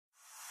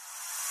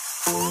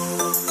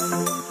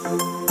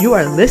You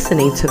are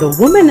listening to the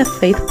Woman of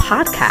Faith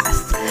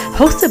podcast,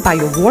 hosted by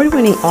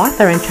award-winning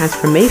author and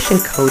transformation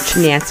coach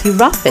Nancy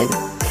Ruffin.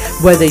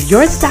 Whether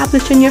you're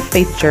established in your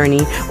faith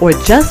journey or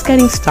just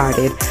getting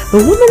started,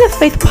 the Woman of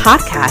Faith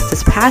podcast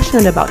is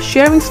passionate about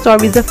sharing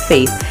stories of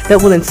faith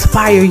that will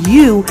inspire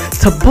you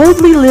to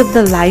boldly live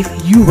the life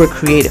you were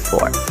created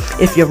for.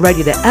 If you're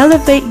ready to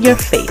elevate your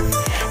faith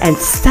and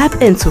step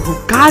into who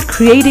God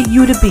created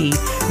you to be,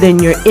 then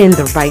you're in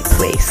the right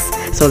place.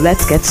 So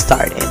let's get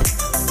started.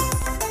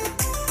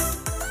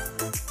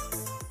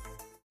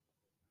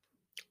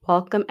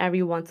 Welcome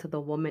everyone to the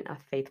Woman of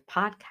Faith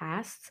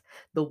podcast,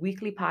 the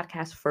weekly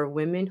podcast for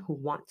women who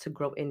want to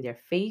grow in their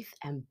faith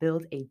and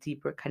build a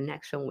deeper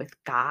connection with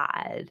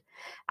God.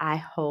 I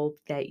hope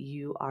that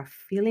you are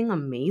feeling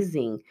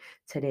amazing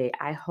today.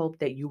 I hope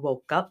that you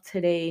woke up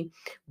today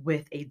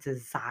with a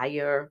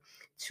desire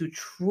to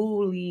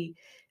truly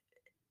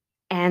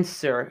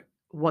answer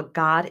what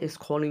God is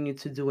calling you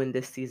to do in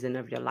this season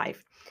of your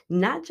life.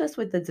 Not just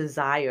with the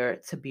desire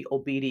to be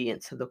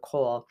obedient to the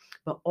call,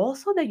 but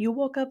also that you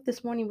woke up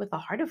this morning with a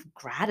heart of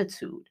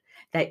gratitude.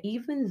 That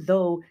even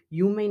though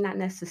you may not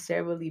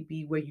necessarily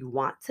be where you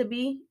want to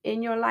be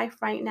in your life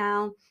right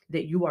now,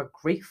 that you are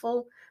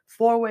grateful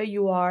for where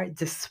you are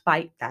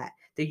despite that.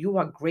 That you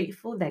are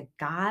grateful that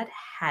God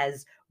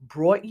has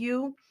brought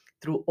you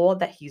through all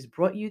that He's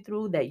brought you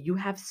through, that you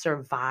have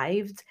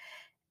survived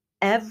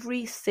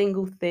every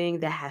single thing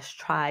that has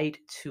tried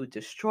to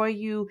destroy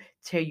you,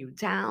 tear you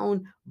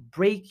down,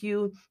 break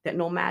you, that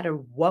no matter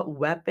what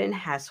weapon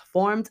has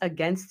formed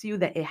against you,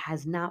 that it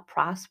has not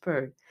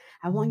prospered.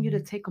 I want you to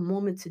take a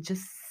moment to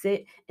just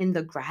sit in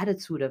the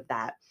gratitude of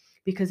that,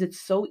 because it's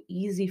so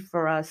easy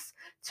for us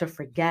to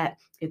forget.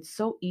 It's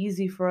so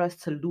easy for us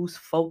to lose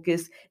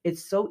focus.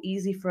 It's so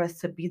easy for us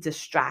to be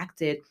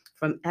distracted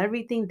from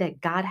everything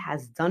that God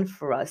has done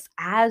for us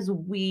as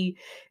we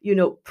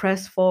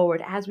press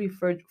forward, as we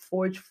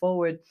forge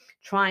forward,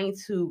 trying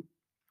to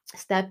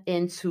step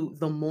into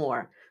the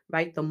more,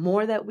 right? The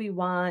more that we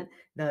want,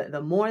 the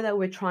more that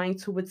we're trying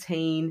to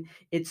attain.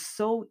 It's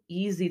so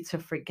easy to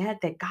forget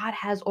that God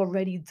has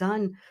already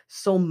done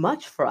so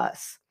much for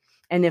us.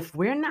 And if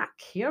we're not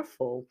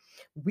careful,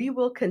 we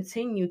will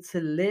continue to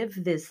live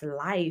this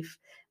life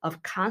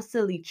of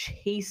constantly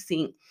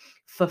chasing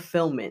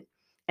fulfillment.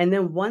 And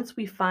then once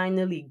we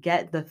finally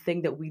get the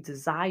thing that we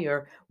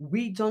desire,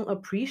 we don't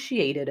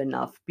appreciate it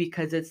enough,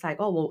 because it's like,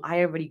 oh, well,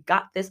 I already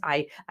got this.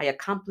 I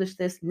accomplished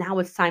this. Now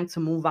it's time to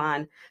move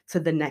on to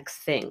the next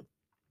thing.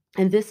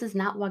 And this is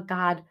not what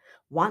God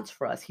wants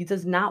for us. He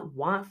does not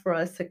want for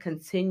us to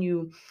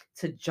continue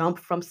to jump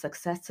from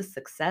success to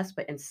success,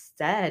 but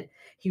instead,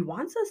 He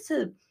wants us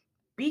to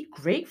be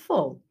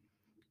grateful.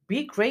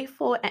 Be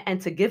grateful and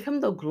to give Him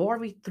the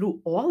glory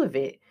through all of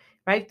it,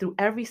 right? Through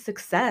every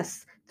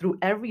success, through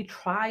every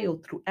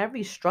trial, through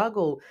every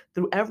struggle,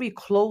 through every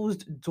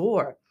closed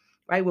door,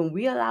 right? When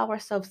we allow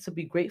ourselves to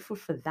be grateful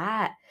for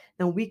that,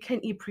 then we can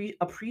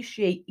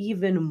appreciate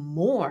even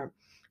more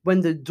when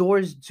the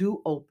doors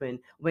do open,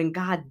 when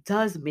God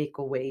does make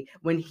a way,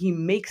 when He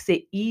makes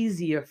it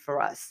easier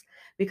for us.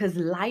 Because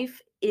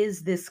life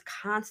is this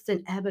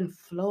constant ebb and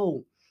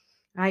flow,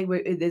 right?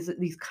 Where there's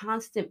these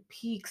constant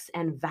peaks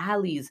and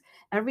valleys.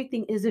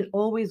 Everything isn't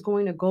always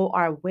going to go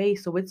our way.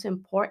 So it's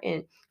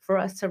important for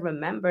us to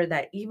remember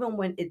that even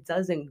when it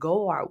doesn't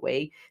go our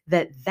way,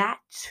 that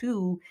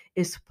too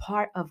is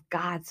part of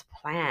God's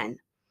plan.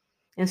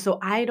 And so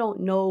I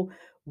don't know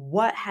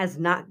what has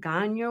not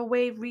gone your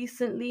way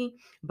recently,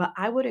 but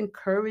I would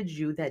encourage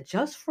you that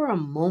just for a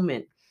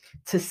moment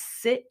to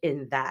sit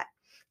in that,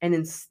 and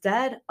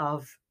instead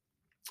of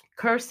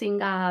cursing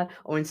God,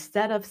 or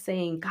instead of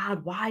saying,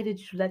 God, why did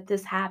you let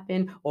this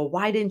happen? Or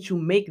why didn't you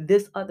make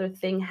this other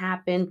thing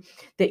happen?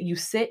 That you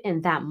sit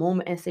in that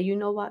moment and say, you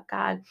know what,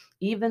 God,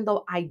 even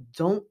though I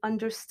don't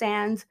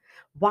understand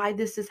why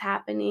this is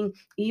happening,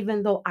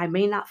 even though I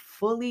may not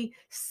fully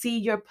see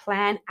your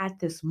plan at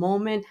this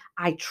moment,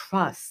 I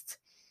trust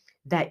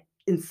that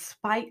in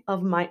spite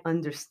of my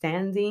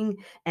understanding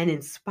and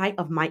in spite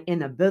of my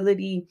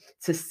inability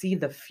to see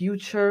the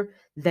future,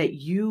 that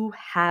you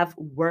have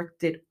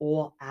worked it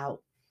all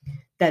out.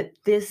 That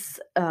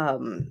this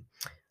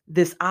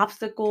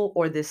obstacle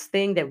or this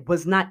thing that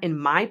was not in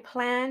my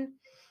plan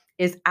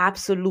is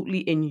absolutely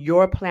in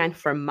your plan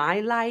for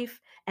my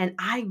life, and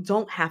I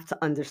don't have to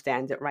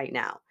understand it right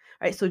now.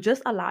 Right? So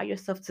just allow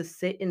yourself to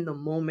sit in the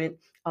moment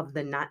of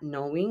the not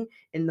knowing,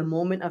 in the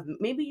moment of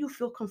maybe you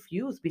feel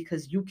confused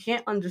because you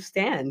can't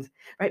understand,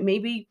 right?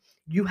 Maybe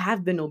you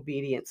have been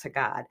obedient to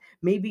God.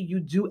 Maybe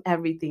you do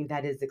everything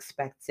that is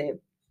expected.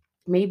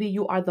 Maybe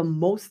you are the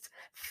most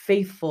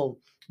faithful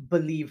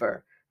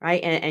believer,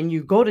 right? And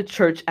you go to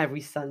church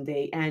every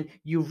Sunday and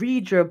you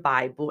read your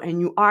Bible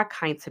and you are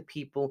kind to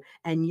people.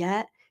 And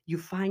yet you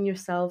find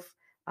yourself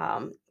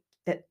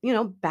that,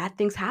 bad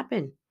things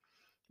happen,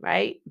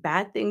 right?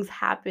 Bad things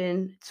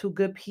happen to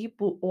good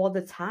people all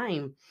the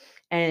time.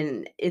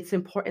 And it's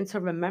important to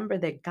remember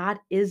that God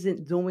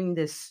isn't doing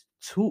this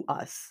to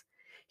us,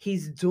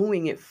 He's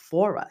doing it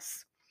for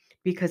us.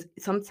 because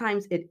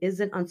sometimes it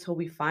isn't until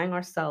we find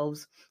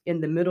ourselves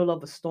in the middle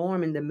of a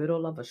storm, in the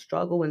middle of a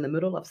struggle, in the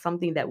middle of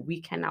something that we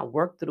cannot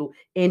work through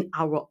in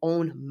our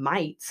own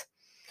might,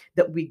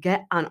 that we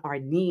get on our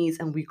knees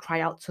and we cry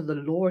out to the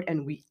Lord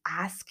and we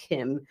ask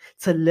Him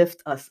to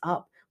lift us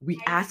up. We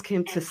ask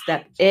Him to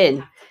step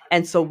in.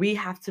 And so we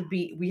have to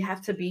be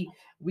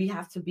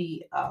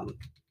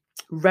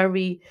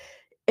very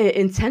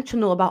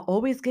intentional about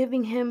always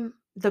giving Him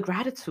the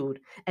gratitude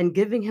and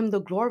giving Him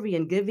the glory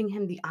and giving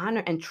Him the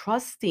honor and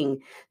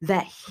trusting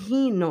that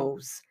He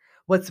knows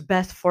what's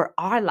best for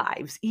our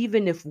lives,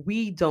 even if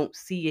we don't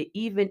see it,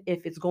 even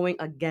if it's going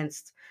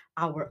against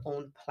our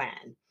own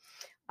plan.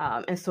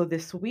 And so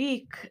this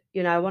week,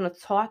 I want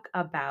to talk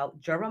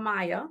about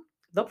Jeremiah,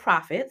 the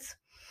prophet.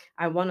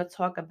 I want to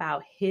talk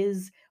about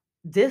his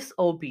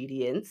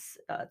disobedience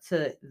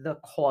to the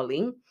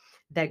calling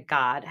that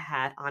God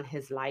had on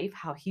his life,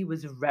 how he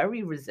was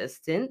very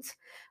resistant,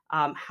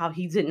 how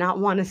he did not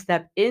want to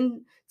step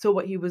into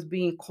what he was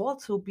being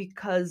called to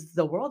because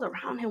the world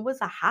around him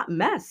was a hot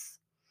mess.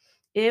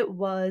 It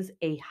was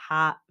a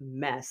hot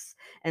mess.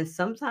 And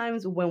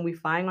sometimes when we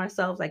find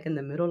ourselves like in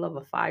the middle of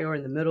a fire or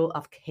in the middle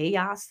of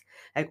chaos,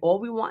 like all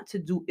we want to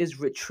do is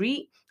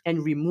retreat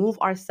and remove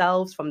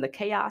ourselves from the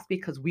chaos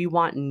because we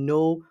want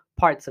no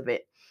parts of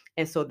it.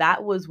 And so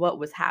that was what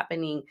was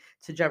happening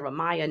to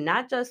Jeremiah,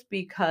 not just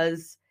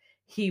because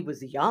he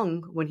was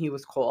young when he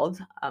was called,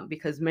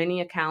 because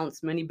many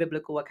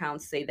biblical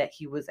accounts say that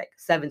he was like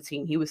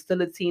 17. He was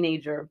still a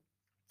teenager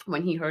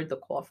when he heard the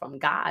call from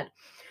God,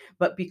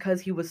 but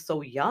because he was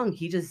so young,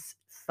 he just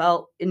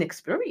felt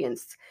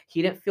inexperienced.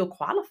 He didn't feel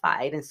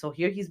qualified. And so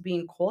here he's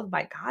being called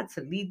by God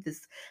to lead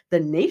the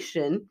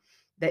nation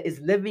that is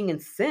living in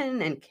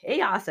sin and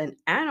chaos and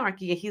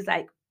anarchy. And he's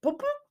like, "Boop,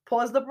 boop,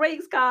 pause the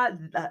brakes,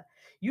 God.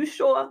 You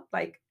sure?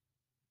 Like,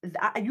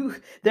 you,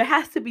 there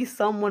has to be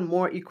someone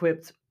more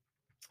equipped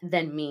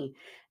than me."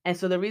 And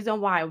so the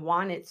reason why I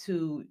wanted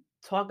to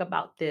talk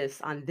about this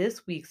on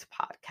this week's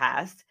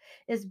podcast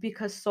is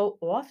because so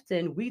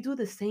often we do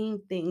the same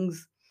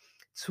things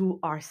to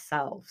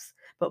ourselves.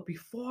 But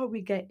before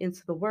we get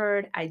into the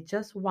word, I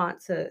just want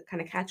to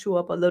kind of catch you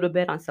up a little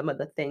bit on some of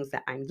the things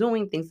that I'm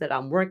doing, things that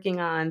I'm working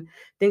on,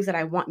 things that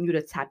I want you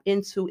to tap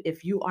into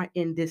if you are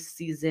in this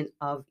season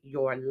of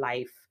your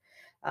life.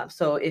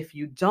 So, if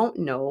you don't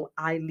know,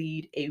 I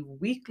lead a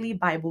weekly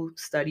Bible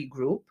study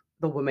group,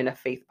 the Women of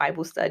Faith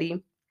Bible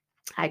Study.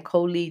 I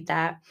co lead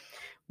that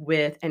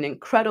with an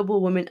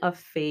incredible woman of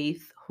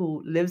faith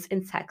who lives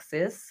in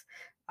Texas,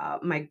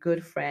 my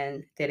good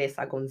friend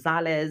Teresa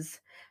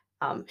Gonzalez.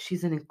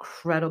 She's an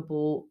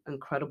incredible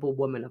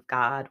woman of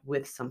God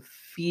with some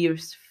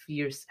fierce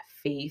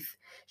faith.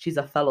 She's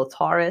a fellow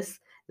Taurus,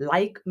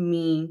 like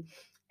me,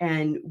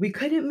 and we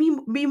couldn't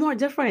be more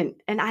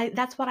different. And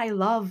that's what I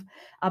love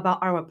about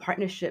our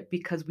partnership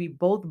because we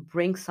both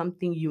bring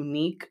something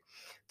unique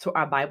to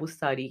our Bible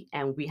study,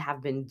 and we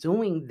have been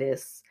doing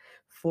this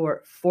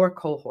for 4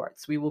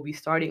 cohorts. We will be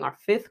starting our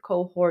 5th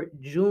cohort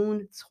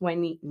June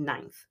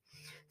 29th.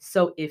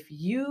 So if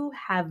you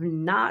have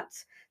not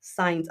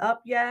signed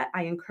up yet,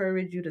 I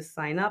encourage you to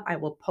sign up. I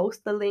will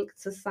post the link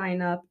to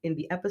sign up in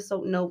the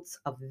episode notes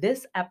of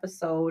this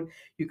episode.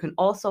 You can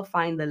also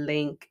find the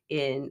link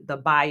in the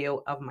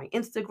bio of my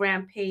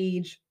Instagram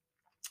page.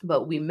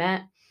 But we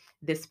met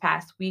this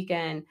past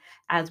weekend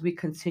as we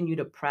continue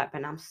to prep,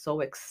 and I'm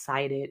so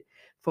excited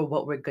for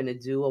what we're going to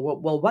do, or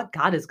what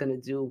God is going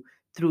to do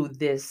through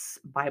this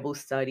Bible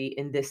study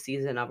in this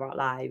season of our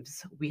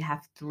lives. We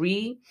have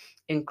 3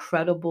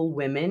 incredible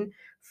women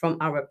from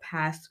our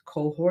past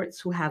cohorts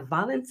who have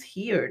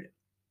volunteered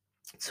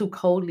to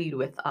co-lead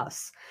with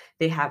us.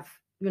 They have,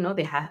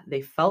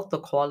 they felt the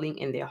calling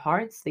in their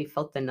hearts. They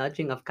felt the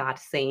nudging of God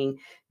saying,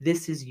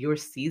 "This is your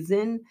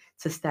season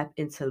to step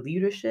into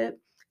leadership,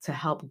 to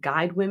help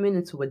guide women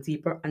into a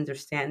deeper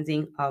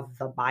understanding of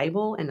the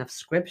Bible and of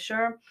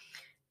scripture."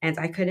 And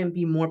I couldn't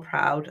be more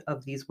proud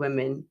of these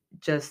women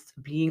just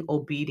being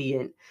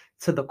obedient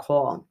to the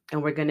call.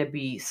 And we're going to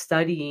be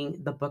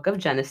studying the book of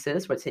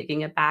Genesis. We're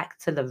taking it back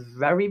to the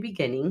very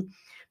beginning.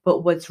 But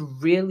what's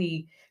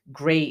really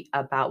great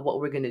about what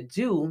we're going to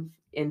do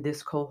in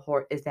this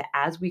cohort is that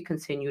as we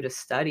continue to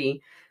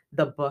study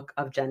the book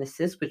of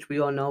Genesis, which we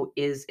all know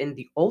is in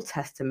the Old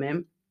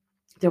Testament,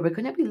 that we're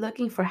going to be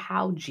looking for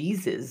how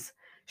Jesus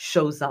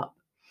shows up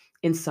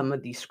in some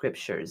of these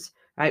scriptures,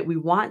 right? We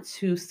want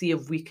to see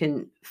if we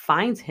can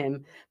find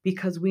him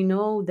because we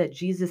know that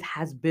Jesus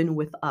has been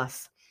with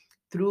us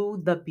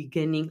through the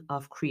beginning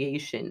of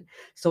creation.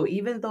 So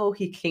even though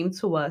he came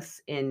to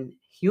us in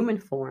human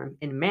form,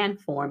 in man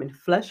form, in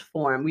flesh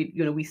form,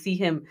 we see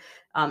him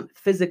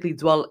physically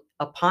dwell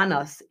upon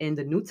us in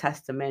the New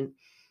Testament.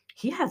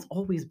 He has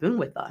always been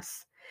with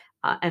us.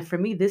 And for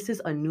me, this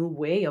is a new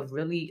way of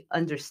really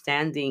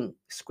understanding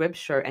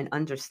scripture and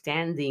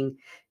understanding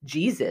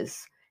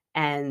Jesus,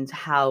 and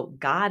how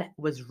God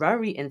was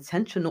very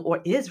intentional,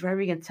 or is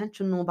very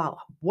intentional, about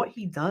what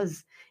he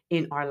does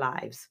in our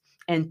lives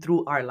and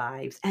through our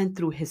lives and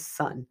through his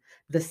son,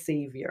 the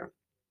Savior.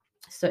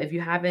 So if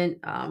you haven't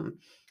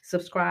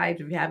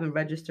subscribed. If you haven't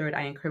registered,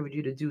 I encourage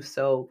you to do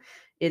so.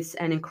 It's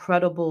an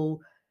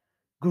incredible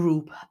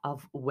group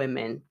of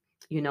women,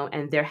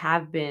 and there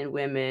have been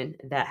women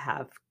that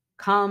have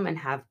come and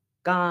have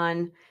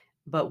gone,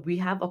 but we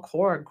have a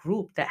core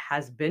group that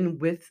has been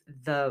with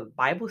the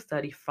Bible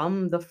study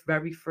from the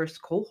very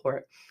first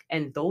cohort.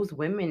 And those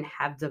women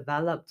have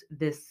developed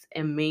this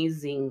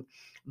amazing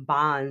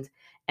bond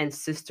and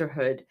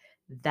sisterhood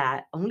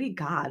that only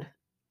God,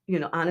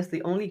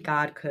 honestly, only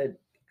God could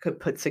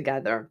put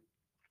together.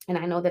 And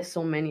I know that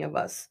so many of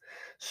us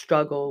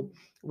struggle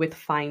with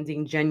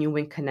finding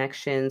genuine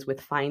connections,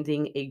 with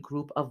finding a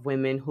group of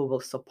women who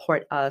will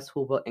support us,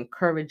 who will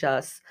encourage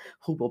us,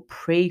 who will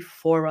pray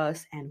for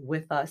us and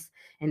with us.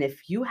 And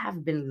if you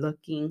have been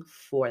looking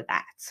for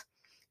that,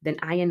 then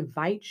I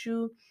invite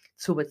you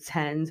to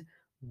attend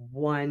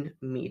one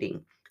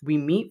meeting. We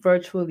meet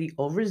virtually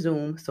over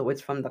Zoom, so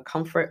it's from the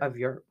comfort of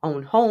your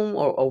own home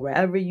or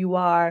wherever you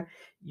are.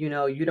 You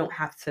don't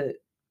have to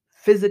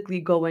physically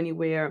go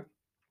anywhere,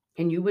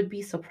 and you would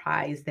be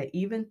surprised that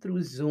even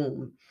through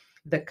Zoom,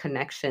 the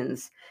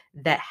connections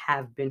that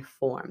have been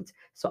formed.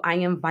 So I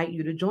invite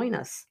you to join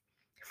us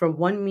for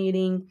one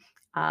meeting,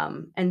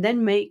 and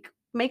then make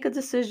a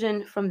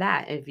decision from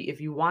that.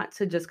 If you want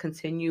to just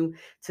continue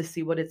to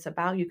see what it's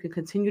about, you can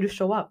continue to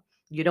show up.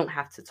 You don't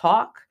have to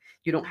talk.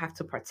 You don't have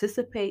to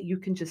participate. You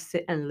can just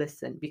sit and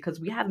listen, because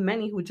we have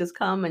many who just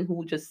come and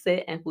who just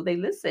sit and who they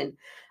listen,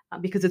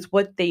 because it's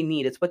what they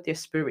need. It's what their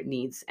spirit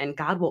needs. And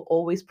God will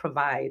always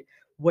provide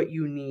what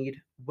you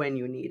need when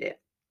you need it.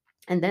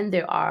 And then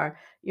there are,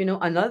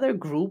 another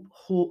group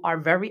who are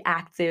very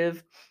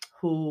active,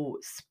 who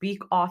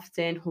speak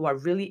often, who are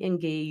really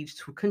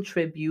engaged, who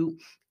contribute.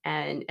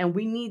 And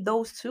we need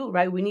those too,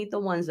 right? We need the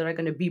ones that are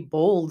going to be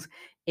bold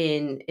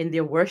in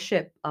their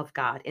worship of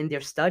God, in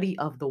their study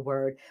of the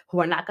word, who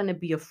are not going to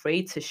be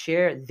afraid to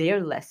share their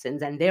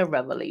lessons and their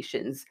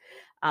revelations.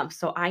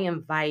 So I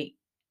invite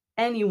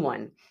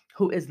anyone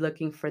who is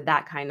looking for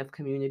that kind of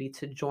community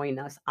to join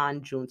us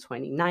on June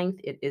 29th.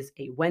 It is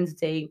a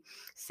Wednesday,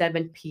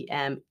 7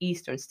 p.m.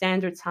 Eastern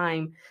Standard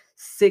Time,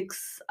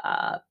 6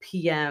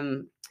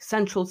 p.m.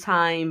 Central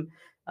Time,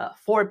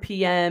 4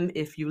 p.m.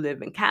 if you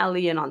live in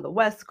Cali and on the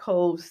West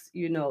Coast.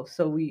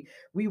 So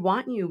we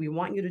want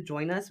you to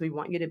join us. We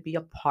want you to be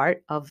a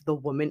part of the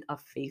Woman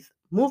of Faith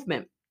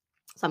movement.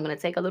 So I'm going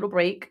to take a little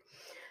break,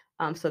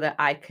 so that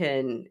I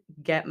can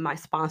get my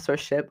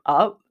sponsorship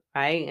up,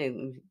 right?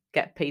 And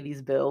get pay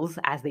these bills,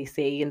 as they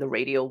say in the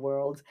radio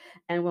world.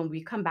 And when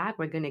we come back,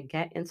 we're going to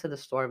get into the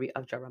story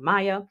of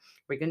Jeremiah.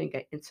 We're going to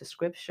get into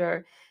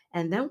scripture.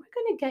 And then we're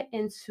going to get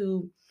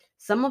into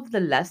some of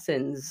the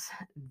lessons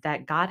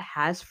that God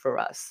has for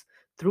us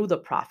through the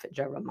prophet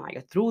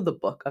Jeremiah, through the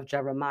book of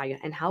Jeremiah,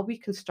 and how we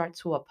can start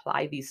to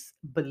apply these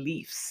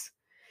beliefs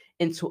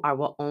into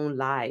our own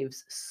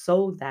lives,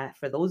 so that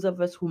for those of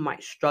us who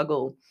might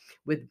struggle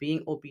with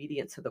being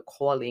obedient to the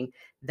calling,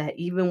 that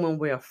even when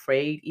we're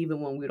afraid, even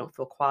when we don't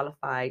feel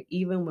qualified,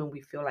 even when we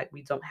feel like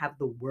we don't have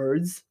the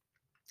words,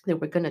 that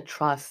we're going to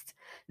trust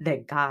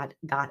that God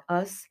got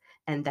us,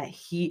 and that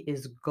He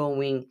is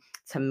going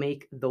to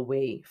make the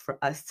way for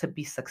us to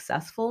be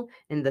successful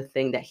in the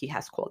thing that He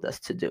has called us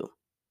to do.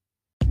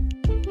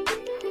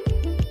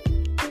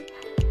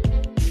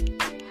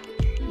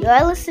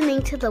 You're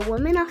listening to the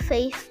Women of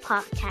Faith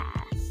podcast.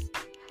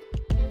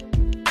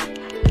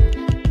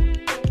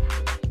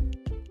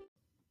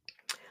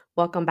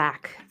 Welcome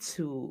back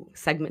to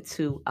segment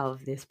 2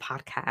 of this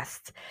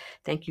podcast.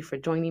 Thank you for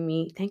joining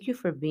me. Thank you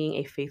for being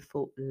a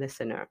faithful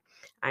listener.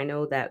 I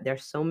know that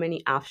there's so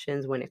many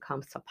options when it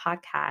comes to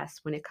podcasts,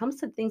 when it comes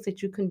to things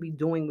that you can be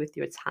doing with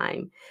your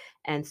time.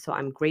 And so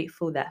I'm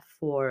grateful that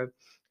for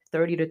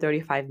 30 to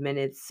 35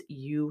 minutes,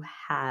 you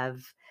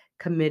have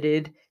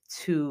committed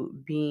to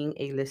being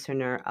a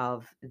listener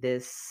of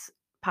this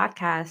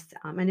podcast.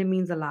 And it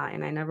means a lot.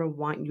 And I never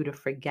want you to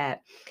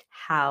forget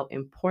how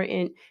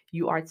important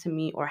you are to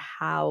me, or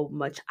how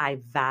much I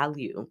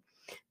value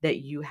that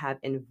you have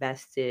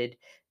invested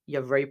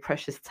your very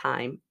precious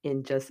time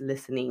in just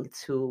listening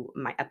to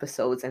my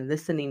episodes and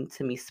listening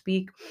to me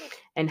speak,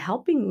 and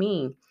helping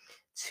me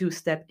to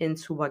step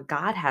into what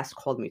God has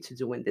called me to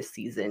do in this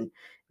season.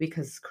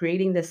 Because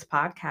creating this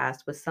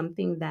podcast was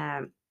something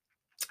that,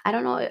 I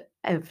don't know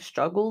if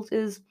struggled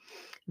is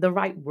the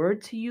right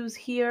word to use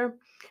here,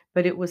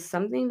 but it was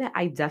something that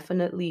I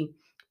definitely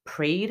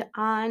prayed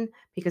on,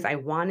 because I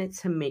wanted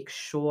to make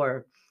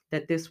sure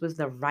that this was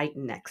the right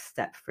next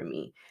step for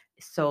me.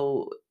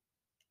 So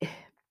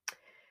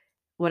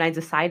when I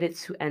decided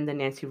to end the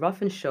Nancy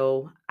Ruffin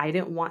show, I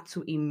didn't want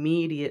to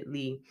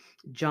immediately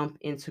jump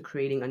into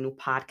creating a new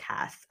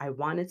podcast. I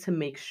wanted to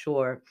make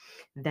sure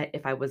that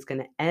if I was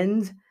going to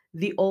end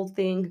the old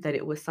thing, that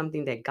it was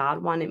something that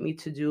God wanted me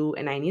to do.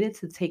 And I needed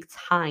to take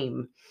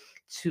time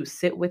to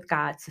sit with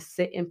God, to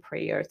sit in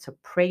prayer, to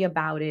pray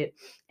about it,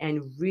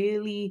 and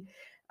really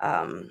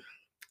um,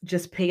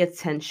 just pay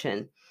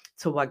attention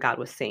to what God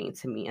was saying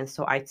to me. And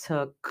so I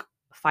took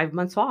 5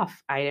 months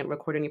off. I didn't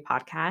record any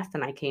podcast,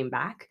 and I came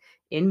back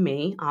in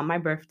May on my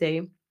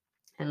birthday.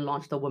 and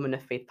launched the Women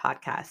of Faith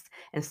podcast.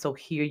 And so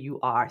here you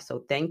are.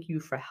 So thank you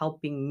for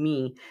helping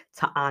me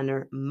to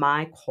honor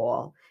my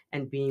call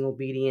and being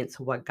obedient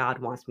to what God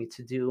wants me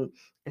to do.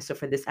 And so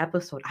for this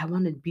episode, I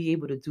want to be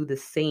able to do the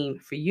same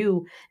for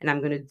you. And I'm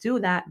going to do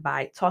that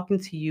by talking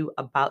to you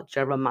about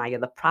Jeremiah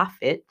the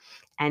prophet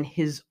and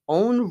his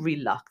own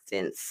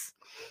reluctance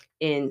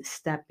in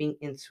stepping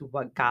into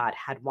what God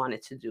had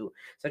wanted to do.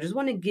 So I just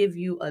want to give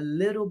you a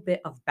little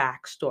bit of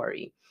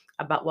backstory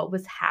about what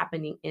was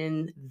happening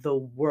in the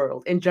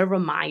world, in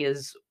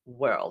Jeremiah's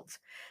world.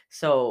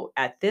 So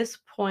at this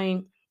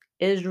point,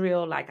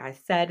 Israel, like I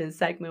said in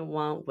segment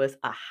one, was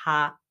a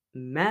hot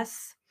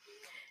mess.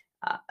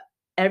 Uh,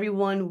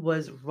 Everyone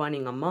was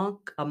running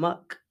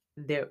amok.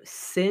 Their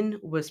sin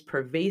was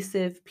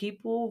pervasive.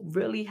 People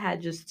really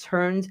had just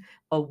turned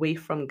away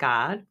from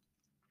God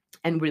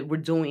and were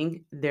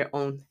doing their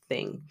own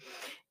thing.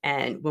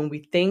 And when we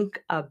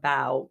think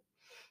about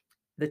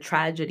the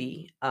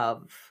tragedy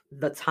of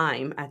the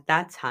time at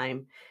that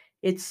time,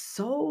 it's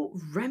so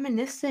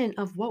reminiscent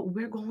of what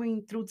we're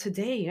going through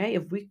today, right?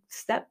 If we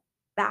step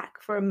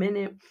back for a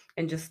minute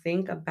and just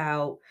think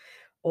about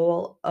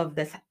all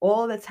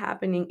that's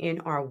happening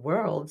in our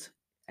world,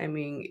 I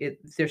mean,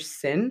 there's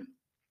sin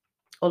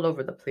all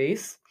over the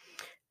place.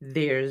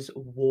 There's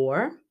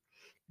war,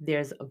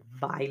 there's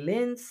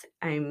violence.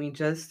 I mean,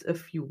 just a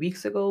few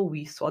weeks ago,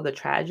 we saw the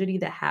tragedy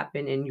that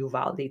happened in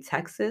Uvalde,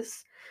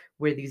 Texas,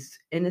 where these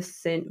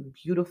innocent,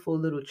 beautiful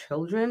little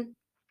children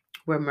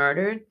were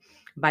murdered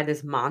by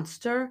this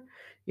monster,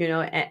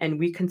 and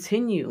we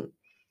continue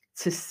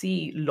to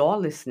see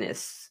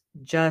lawlessness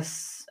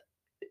just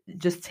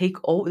take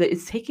over.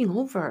 It's taking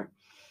over,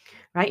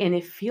 right? And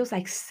it feels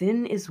like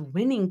sin is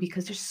winning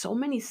because there's so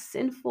many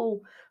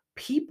sinful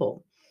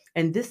people.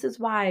 And this is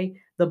why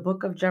the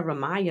book of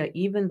Jeremiah,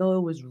 even though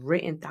it was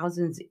written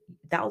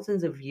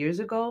thousands of years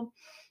ago,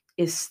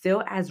 is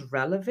still as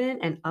relevant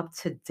and up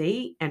to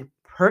date and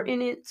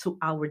pertinent to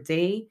our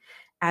day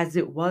as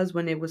it was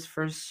when it was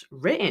first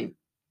written.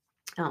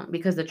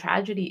 Because the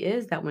tragedy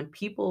is that when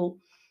people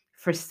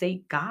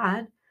forsake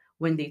God,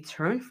 when they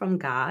turn from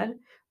God,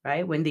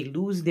 right, when they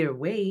lose their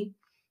way,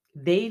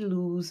 they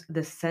lose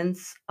the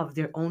sense of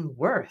their own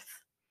worth.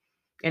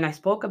 And I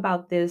spoke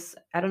about this,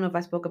 I don't know if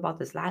I spoke about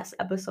this last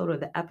episode or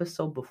the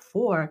episode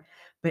before,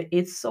 but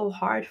it's so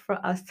hard for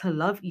us to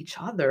love each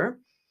other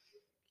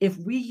if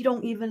we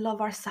don't even love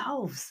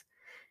ourselves.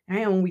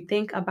 Right? And when we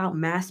think about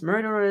mass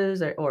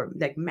murderers or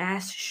like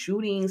mass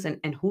shootings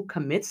and who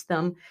commits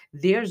them,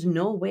 there's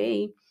no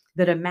way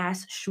that a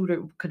mass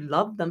shooter could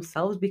love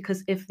themselves,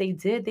 because if they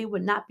did, they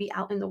would not be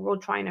out in the world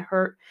trying to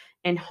hurt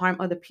and harm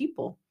other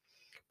people.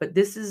 But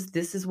this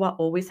is what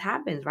always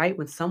happens, right?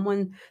 When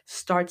someone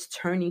starts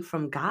turning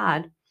from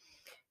God,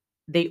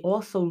 they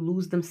also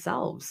lose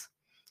themselves.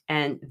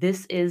 And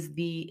this is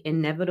the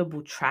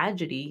inevitable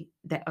tragedy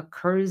that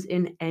occurs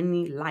in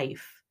any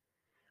life.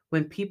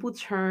 When people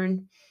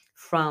turn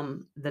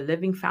from the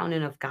living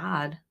fountain of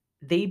God,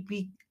 they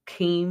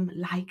became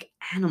like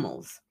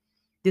animals.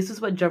 This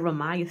is what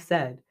Jeremiah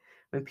said.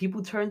 When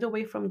people turned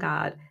away from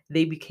God,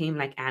 they became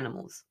like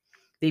animals.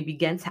 They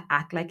began to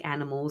act like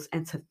animals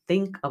and to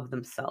think of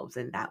themselves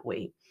in that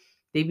way.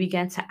 They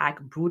began to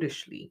act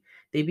brutishly.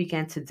 They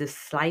began to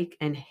dislike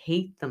and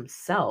hate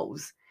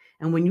themselves.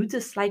 And when you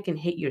dislike and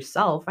hate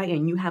yourself, right,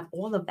 and you have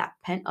all of that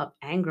pent up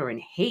anger and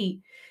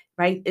hate,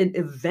 right, it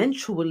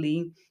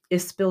eventually it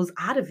spills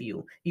out of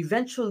you.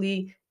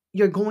 Eventually,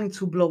 you're going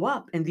to blow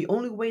up. And the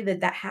only way that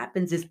that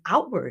happens is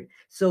outward.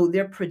 So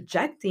they're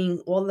projecting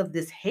all of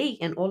this hate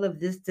and all of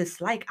this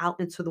dislike out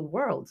into the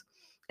world.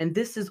 And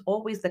this is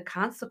always the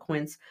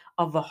consequence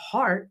of a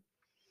heart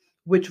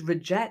which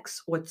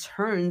rejects or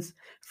turns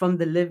from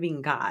the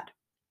living God.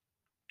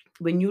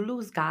 When you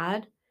lose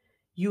God,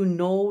 you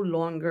no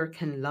longer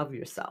can love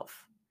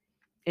yourself.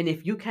 And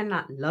if you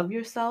cannot love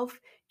yourself,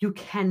 you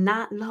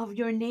cannot love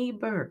your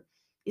neighbor.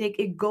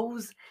 It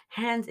goes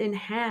hand in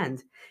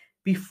hand.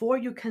 Before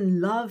you can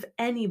love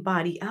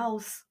anybody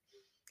else,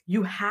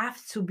 you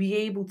have to be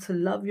able to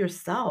love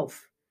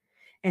yourself.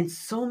 And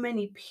so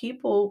many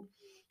people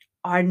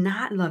are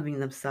not loving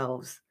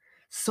themselves.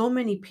 So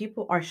many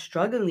people are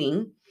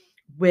struggling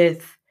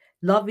with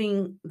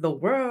loving the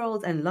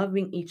world and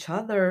loving each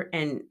other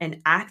and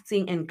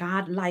acting in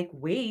God-like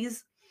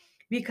ways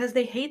because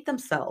they hate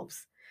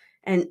themselves.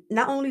 And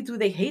not only do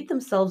they hate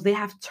themselves, they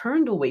have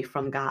turned away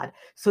from God.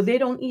 So they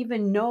don't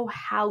even know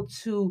how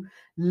to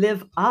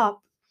live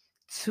up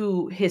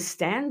to his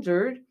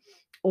standard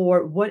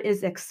or what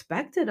is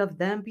expected of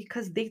them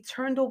because they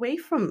turned away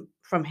from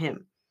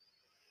him,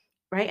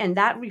 right? And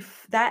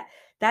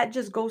that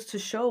just goes to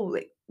show,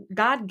 like,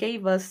 God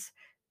gave us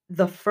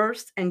the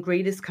first and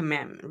greatest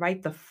commandment,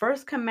 right? The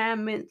first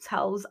commandment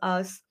tells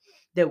us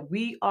that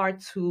we are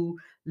to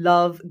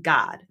love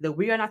God, that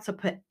we are not to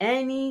put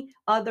any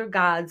other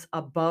gods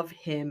above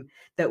him,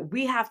 that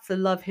we have to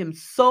love him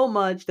so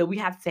much that we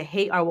have to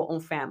hate our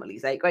own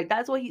families, like, right?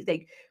 That's what he's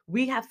like.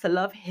 We have to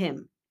love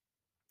him.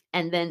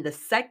 And then the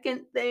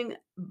second thing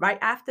right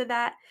after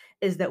that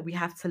is that we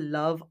have to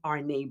love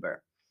our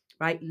neighbor,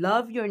 right?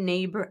 Love your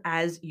neighbor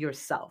as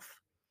yourself.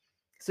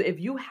 So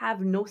if you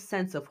have no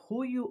sense of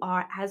who you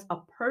are as a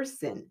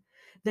person,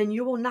 then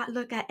you will not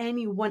look at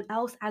anyone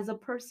else as a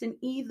person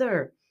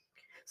either.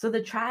 So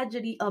the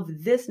tragedy of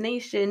this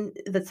nation,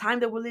 the time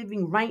that we're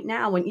living right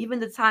now, and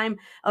even the time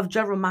of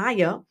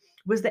Jeremiah,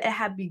 was that it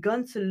had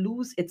begun to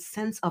lose its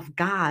sense of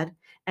God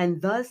and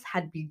thus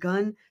had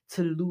begun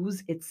to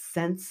lose its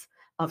sense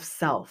of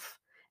self.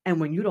 And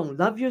when you don't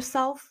love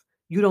yourself,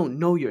 you don't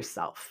know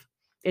yourself.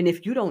 And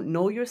if you don't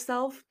know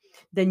yourself,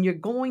 then you're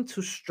going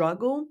to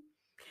struggle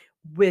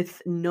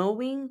with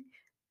knowing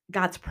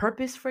God's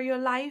purpose for your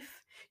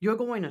life. You're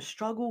going to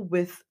struggle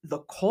with the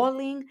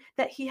calling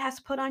that He has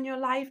put on your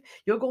life.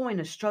 You're going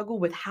to struggle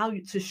with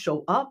to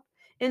show up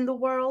in the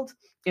world.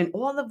 And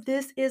all of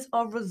this is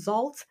a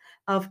result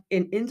of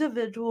an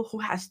individual who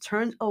has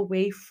turned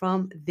away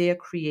from their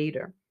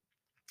creator.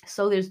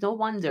 So there's no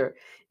wonder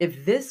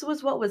if this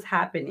was what was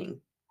happening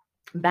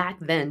back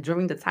then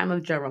during the time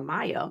of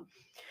Jeremiah,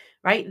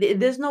 right?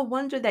 There's no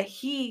wonder that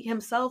he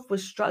himself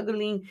was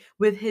struggling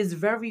with his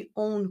very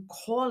own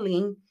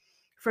calling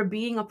for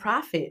being a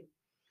prophet.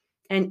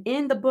 And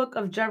in the book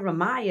of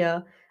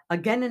Jeremiah,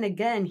 again and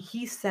again,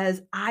 he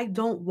says, I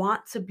don't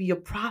want to be a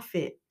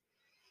prophet.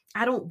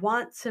 I don't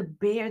want to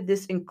bear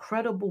this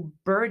incredible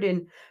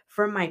burden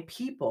for my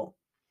people.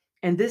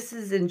 And this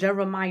is in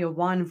Jeremiah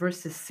 1,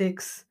 verses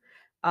 6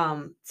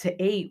 to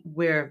 8,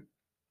 where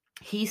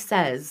he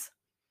says,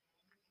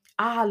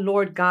 Ah,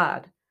 Lord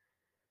God,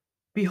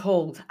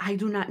 behold, I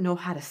do not know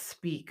how to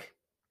speak,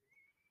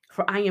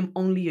 for I am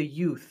only a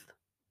youth.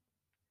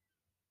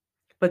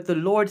 But the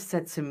Lord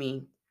said to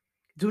me,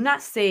 Do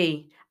not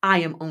say, I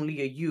am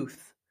only a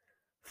youth.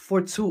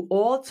 For to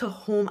all to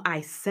whom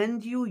I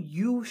send you,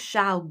 you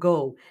shall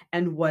go,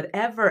 and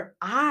whatever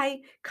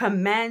I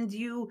command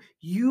you,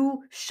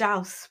 you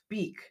shall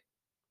speak.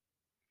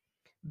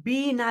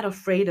 Be not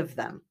afraid of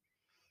them,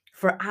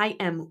 for I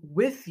am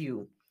with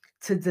you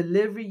to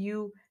deliver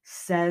you,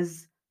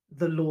 says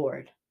the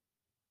Lord.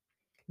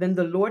 Then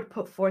the Lord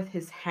put forth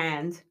his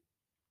hand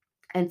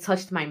and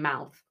touched my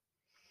mouth.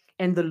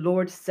 And the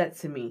Lord said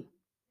to me,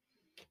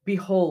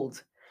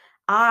 Behold,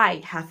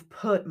 I have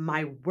put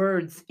my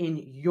words in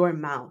your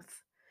mouth.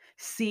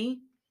 See,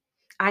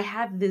 I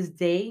have this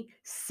day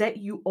set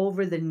you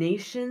over the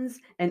nations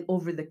and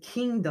over the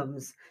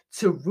kingdoms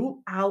to root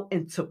out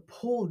and to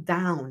pull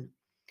down,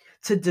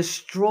 to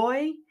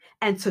destroy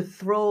and to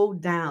throw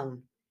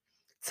down,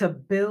 to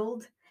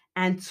build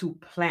and to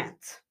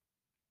plant.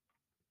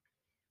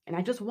 And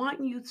I just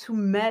want you to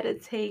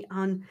meditate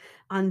on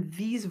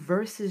these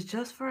verses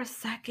just for a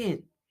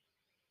second,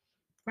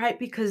 right?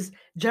 Because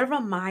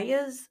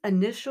Jeremiah's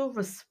initial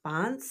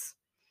response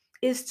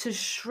is to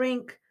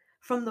shrink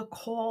from the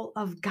call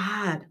of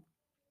God,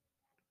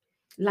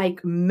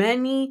 like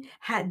many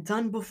had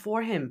done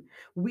before him.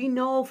 We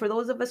know, for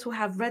those of us who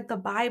have read the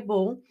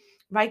Bible,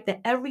 right,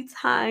 that every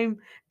time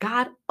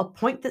God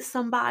appointed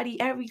somebody,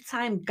 every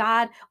time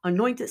God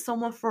anointed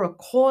someone for a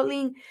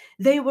calling,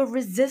 they were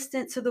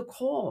resistant to the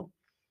call.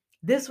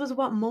 This was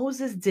what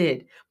Moses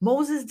did.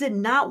 Moses did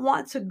not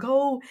want to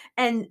go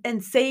and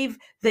save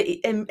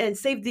and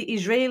save the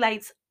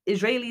Israelites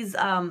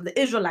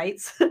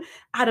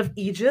out of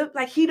Egypt.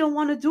 Like, he don't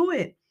want to do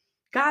it.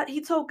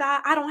 He told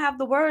God, I don't have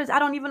the words. I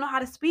don't even know how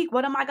to speak.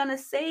 What am I gonna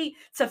say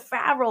to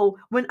Pharaoh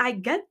when I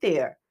get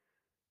there?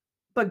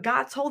 But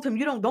God told him,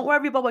 don't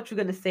worry about what you're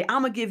gonna say.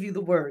 I'm gonna give you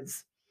the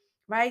words.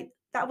 Right?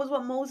 That was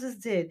what Moses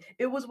did.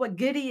 It was what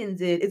Gideon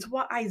did. It's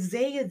what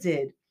Isaiah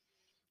did.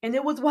 And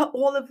it was what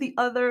all of the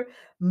other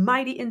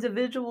mighty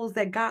individuals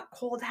that God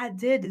called had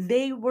did.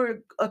 They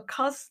were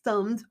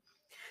accustomed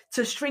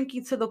to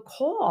shrinking to the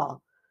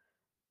call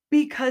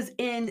because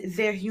in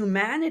their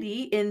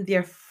humanity, in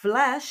their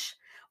flesh,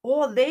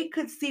 all they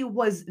could see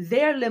was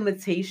their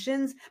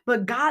limitations,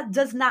 but God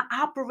does not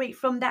operate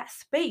from that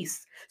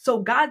space. So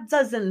God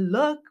doesn't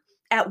look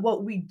at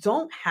what we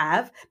don't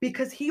have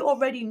because he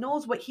already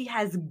knows what he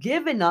has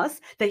given us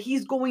that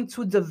he's going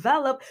to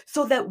develop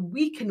so that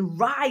we can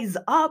rise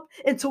up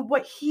into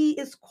what he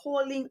is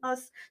calling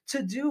us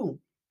to do.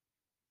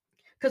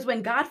 Because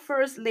when God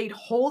first laid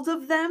hold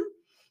of them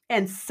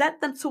and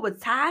set them to a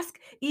task,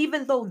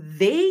 even though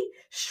they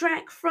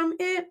shrank from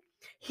it,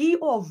 he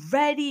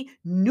already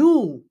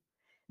knew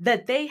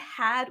that they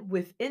had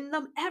within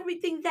them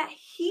everything that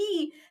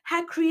he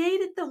had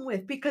created them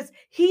with because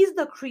he's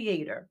the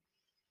creator,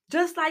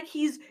 just like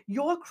he's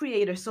your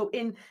creator. So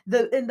in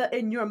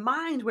your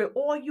mind, where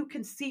all you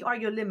can see are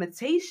your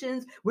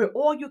limitations, where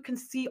all you can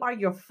see are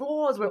your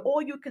flaws, where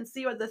all you can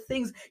see are the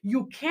things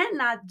you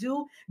cannot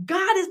do,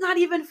 God is not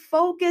even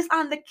focused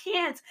on the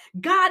can't.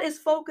 God is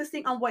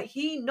focusing on what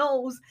he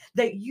knows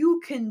that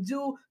you can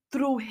do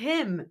through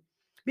him,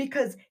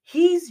 because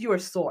he's your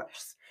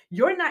source.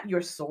 You're not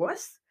your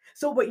source.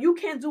 So what you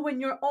can't do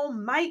in your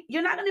own might,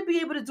 you're not going to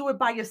be able to do it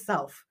by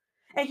yourself.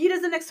 And he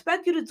doesn't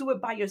expect you to do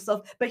it by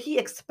yourself, but he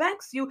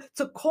expects you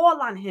to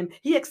call on him.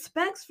 He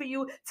expects for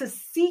you to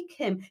seek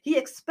him. He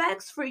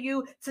expects for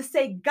you to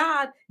say,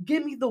 God,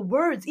 give me the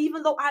words.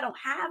 Even though I don't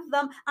have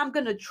them, I'm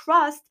going to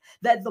trust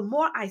that the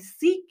more I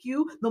seek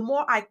you, the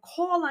more I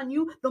call on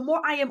you, the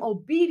more I am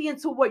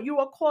obedient to what you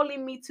are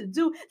calling me to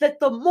do, that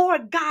the more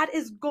God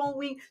is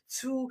going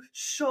to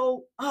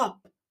show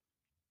up.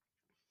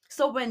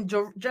 So when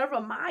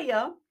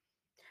Jeremiah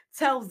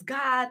tells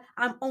God,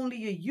 I'm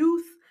only a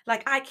youth,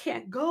 like I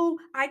can't go,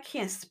 I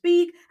can't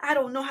speak, I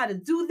don't know how to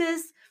do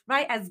this,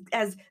 right?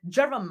 As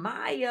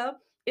Jeremiah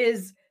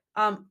is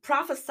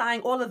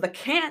prophesying all of the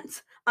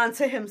can't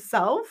unto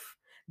himself,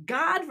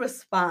 God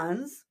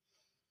responds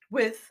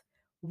with,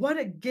 what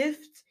a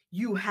gift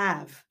you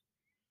have.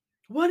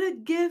 What a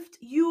gift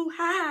you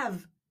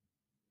have.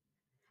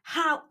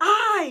 How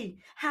I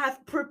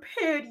have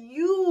prepared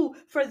you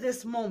for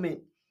this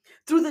moment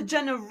through the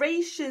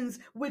generations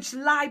which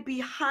lie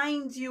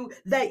behind you,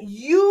 that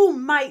you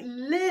might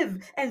live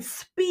and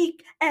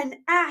speak and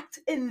act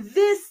in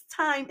this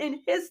time in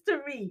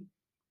history.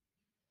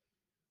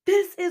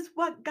 This is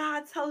what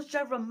God tells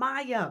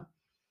Jeremiah.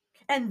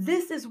 And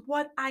this is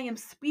what I am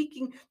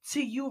speaking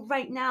to you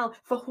right now.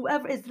 For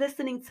whoever is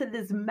listening to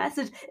this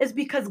message, is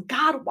because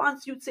God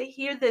wants you to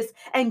hear this,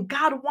 and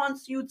God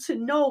wants you to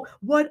know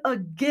what a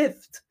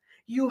gift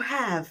you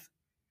have.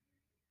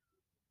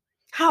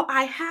 How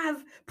I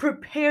have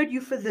prepared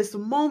you for this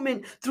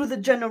moment through the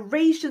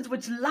generations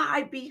which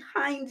lie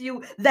behind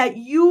you, that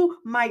you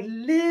might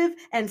live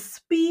and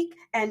speak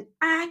and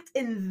act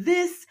in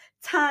this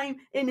time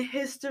in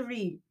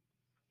history.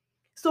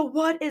 So,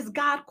 what is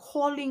God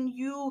calling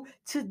you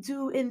to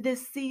do in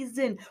this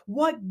season?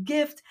 What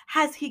gift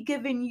has He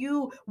given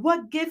you?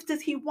 What gift does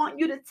He want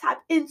you to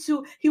tap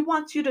into? He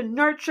wants you to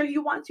nurture, He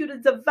wants you to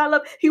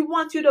develop, He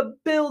wants you to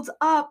build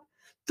up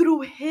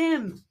through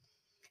Him.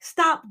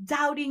 Stop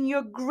doubting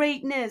your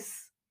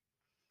greatness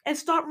and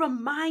start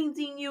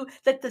reminding you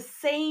that the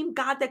same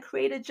God that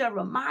created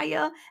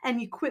Jeremiah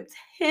and equipped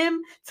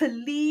him to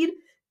lead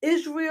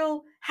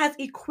Israel has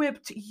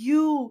equipped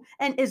you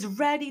and is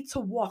ready to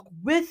walk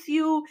with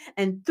you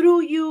and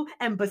through you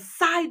and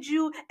beside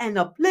you and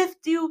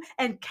uplift you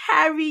and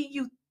carry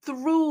you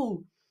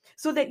through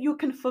so that you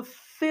can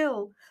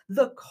fulfill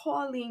the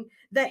calling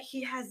that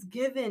he has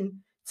given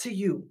to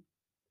you.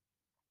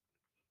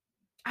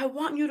 I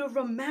want you to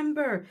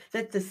remember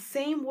that the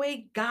same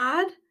way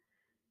God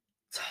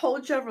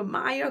told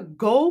Jeremiah,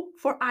 go,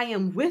 for I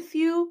am with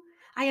you,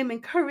 I am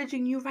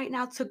encouraging you right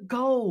now to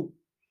go.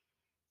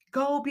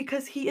 Go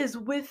because he is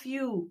with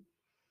you.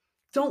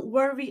 Don't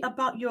worry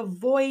about your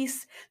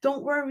voice.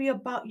 Don't worry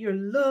about your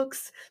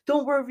looks.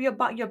 Don't worry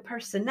about your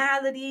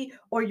personality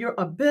or your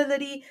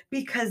ability,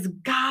 because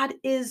God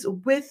is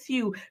with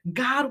you.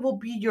 God will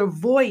be your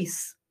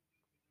voice.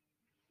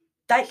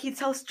 That he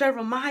tells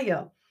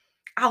Jeremiah,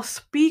 I'll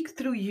speak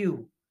through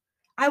you.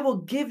 I will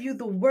give you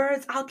the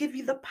words. I'll give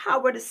you the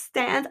power to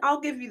stand. I'll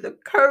give you the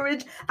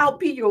courage. I'll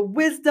be your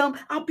wisdom.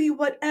 I'll be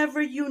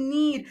whatever you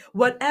need.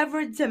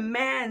 Whatever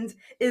demand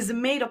is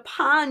made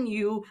upon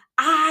you,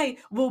 I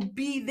will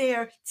be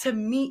there to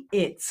meet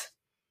it.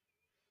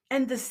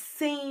 And the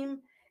same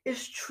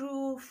is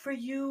true for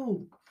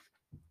you.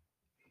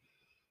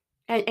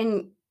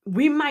 And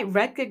we might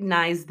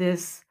recognize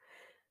this,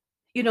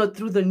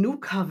 through the new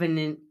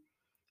covenant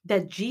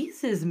that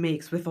Jesus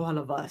makes with all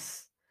of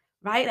us,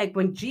 right? Like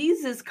when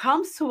Jesus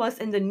comes to us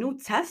in the New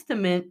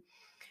Testament,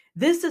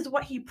 this is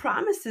what he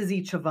promises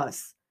each of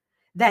us,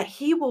 that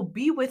he will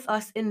be with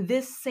us in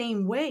this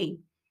same way.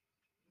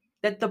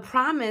 That the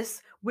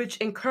promise which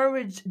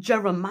encouraged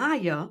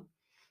Jeremiah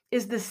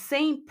is the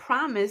same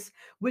promise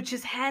which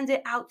is handed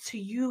out to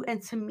you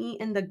and to me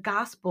in the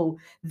gospel,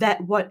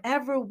 that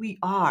whatever we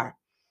are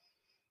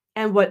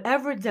and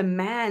whatever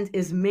demand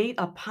is made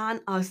upon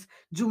us,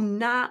 do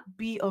not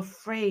be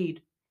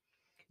afraid.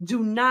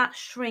 Do not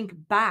shrink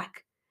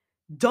back.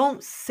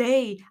 Don't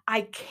say,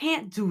 I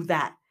can't do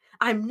that.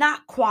 I'm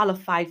not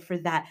qualified for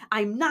that.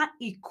 I'm not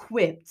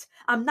equipped.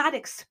 I'm not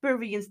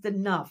experienced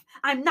enough.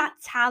 I'm not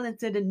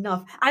talented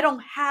enough. I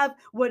don't have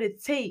what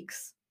it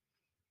takes.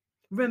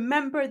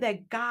 Remember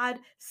that God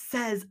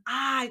says,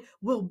 I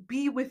will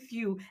be with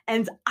you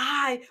and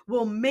I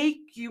will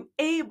make you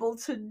able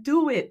to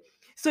do it.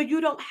 So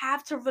you don't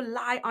have to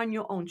rely on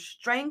your own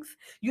strength.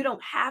 You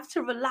don't have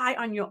to rely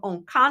on your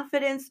own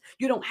confidence.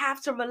 You don't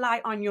have to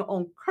rely on your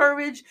own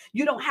courage.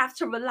 You don't have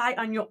to rely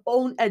on your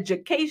own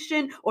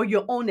education or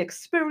your own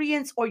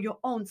experience or your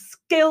own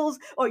skills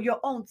or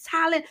your own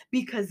talent,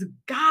 because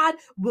God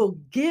will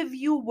give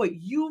you what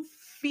you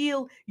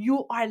feel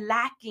you are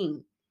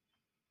lacking.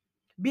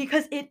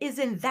 Because it is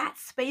in that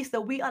space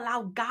that we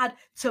allow God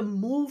to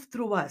move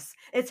through us.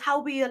 It's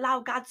how we allow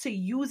God to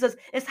use us.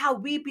 It's how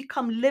we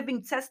become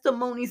living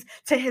testimonies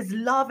to his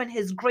love and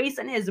his grace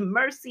and his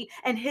mercy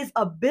and his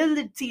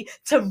ability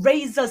to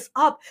raise us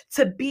up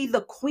to be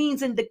the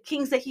queens and the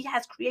kings that he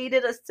has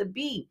created us to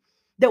be.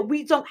 That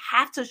we don't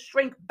have to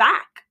shrink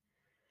back,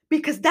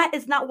 because that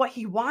is not what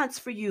he wants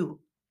for you.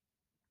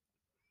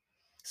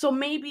 So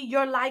maybe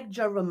you're like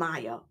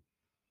Jeremiah.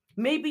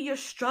 Maybe you're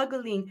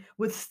struggling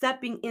with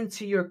stepping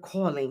into your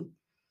calling,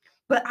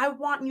 but I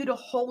want you to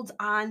hold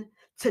on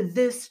to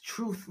this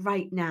truth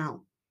right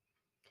now.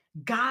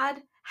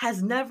 God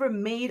has never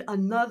made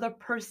another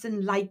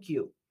person like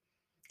you,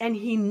 and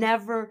he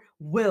never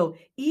will.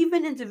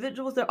 Even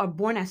individuals that are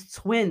born as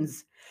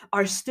twins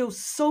are still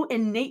so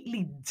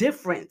innately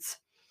different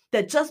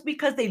that just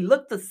because they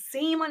look the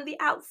same on the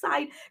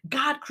outside,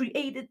 God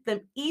created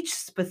them each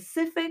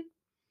specific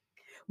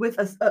with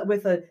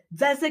a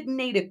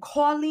designated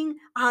calling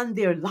on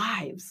their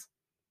lives.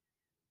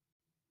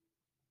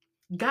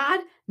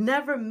 God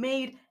never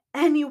made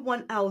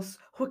anyone else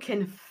who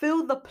can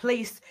fill the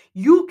place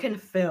you can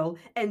fill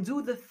and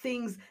do the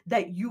things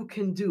that you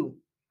can do.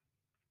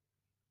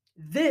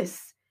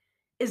 This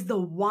is the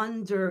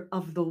wonder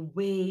of the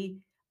way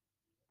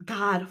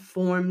God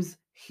forms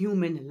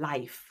human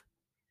life.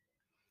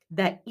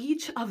 That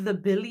each of the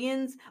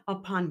billions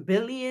upon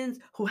billions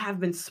who have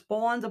been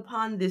spawned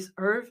upon this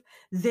earth,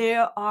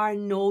 there are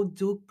no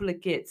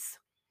duplicates.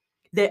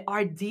 That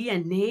our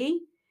DNA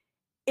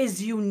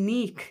is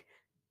unique.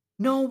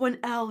 No one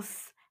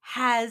else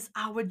has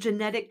our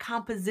genetic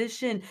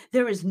composition.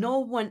 There is no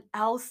one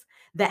else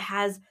that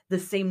has the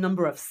same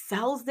number of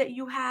cells that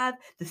you have,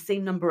 the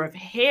same number of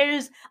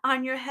hairs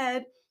on your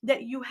head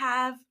that you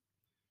have.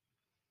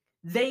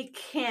 They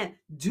can't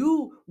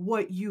do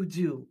what you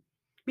do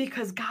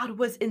because God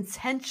was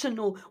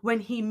intentional when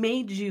He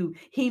made you.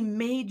 He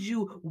made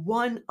you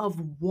one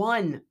of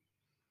one,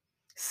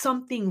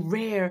 something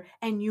rare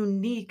and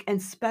unique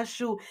and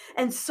special.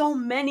 And so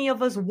many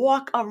of us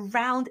walk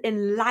around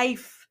in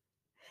life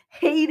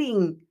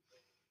hating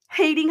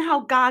hating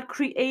how God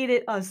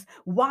created us,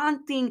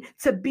 wanting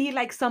to be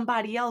like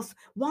somebody else,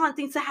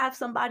 wanting to have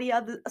somebody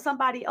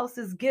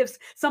else's gifts,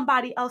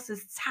 somebody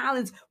else's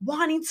talents,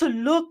 wanting to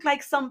look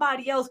like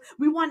somebody else.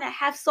 We want to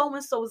have so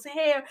and so's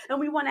hair and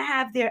we want to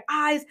have their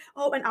eyes.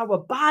 Oh, and our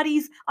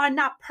bodies are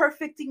not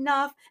perfect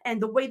enough,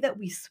 and the way that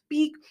we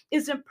speak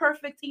isn't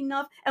perfect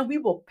enough, and we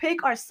will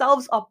pick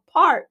ourselves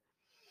apart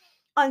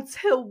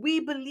until we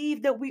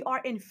believe that we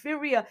are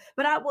inferior.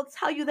 But I will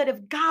tell you that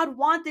if God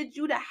wanted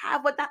you to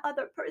have what that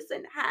other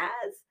person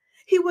has,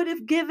 He would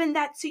have given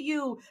that to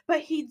you,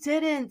 but He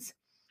didn't.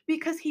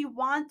 Because He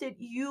wanted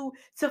you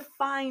to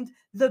find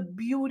the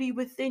beauty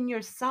within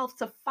yourself,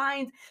 to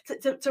find,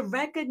 to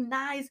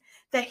recognize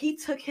that He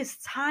took His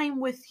time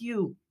with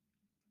you,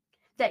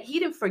 that He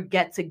didn't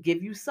forget to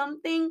give you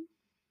something.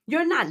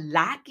 You're not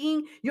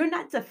lacking, you're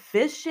not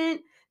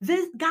deficient.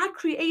 This God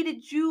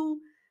created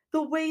you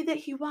the way that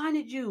He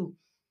wanted you.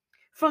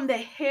 From the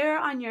hair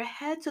on your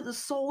head to the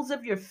soles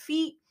of your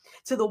feet,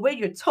 to the way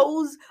your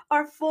toes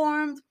are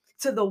formed,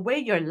 to the way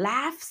your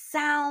laugh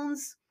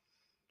sounds,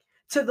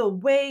 to the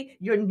way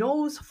your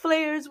nose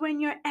flares when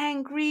you're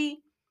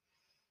angry.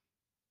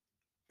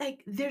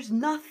 Like, there's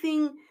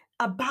nothing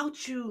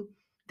about you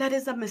that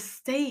is a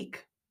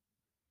mistake.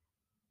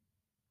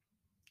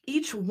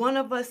 Each one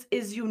of us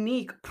is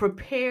unique,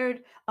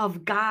 prepared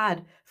of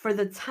God for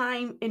the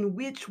time in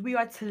which we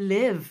are to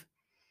live.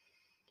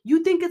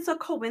 You think it's a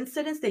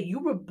coincidence that you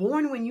were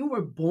born when you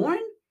were born?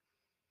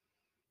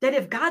 That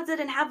if God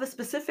didn't have a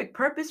specific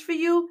purpose for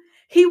you,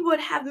 he would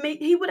have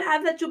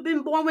that you've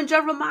been born when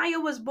Jeremiah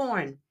was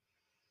born.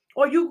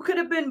 Or you could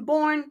have been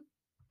born,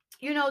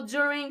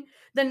 during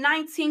the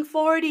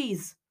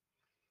 1940s.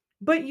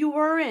 But you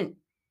weren't,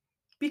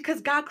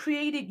 because God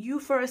created you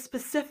for a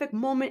specific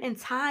moment in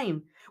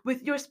time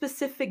with your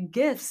specific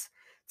gifts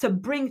to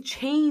bring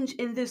change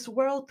in this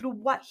world through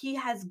what He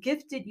has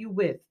gifted you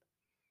with.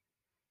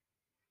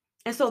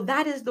 And so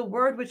that is the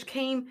word which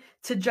came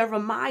to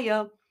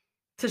Jeremiah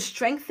to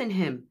strengthen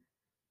him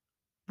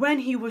when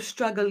he was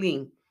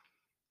struggling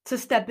to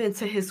step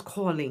into his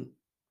calling.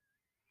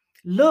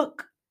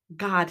 Look,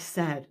 God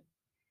said,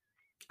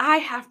 I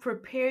have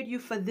prepared you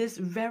for this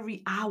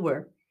very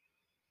hour,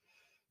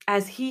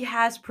 as He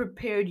has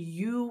prepared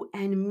you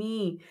and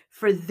me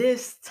for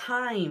this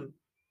time,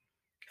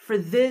 for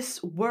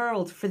this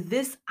world, for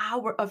this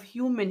hour of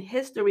human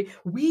history.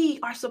 We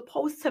are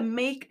supposed to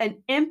make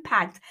an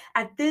impact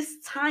at this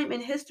time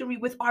in history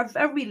with our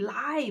very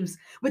lives,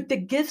 with the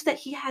gifts that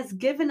He has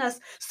given us.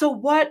 So,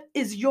 what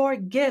is your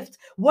gift?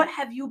 What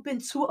have you been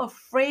too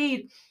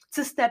afraid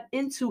to step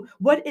into?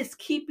 What is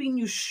keeping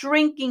you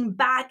shrinking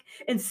back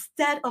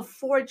instead of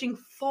forging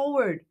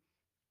forward?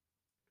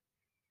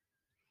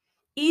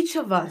 Each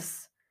of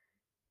us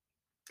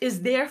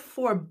is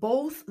therefore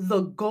both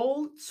the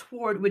goal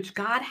toward which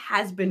God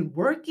has been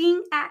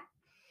working at,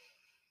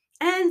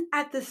 and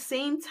at the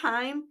same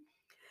time,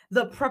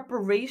 the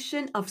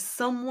preparation of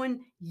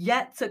someone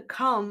yet to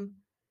come,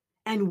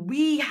 and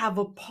we have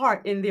a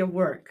part in their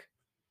work.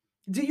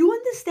 Do you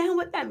understand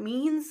what that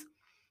means?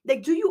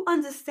 Like, do you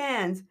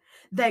understand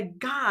that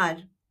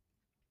God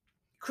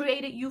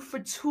created you for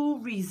two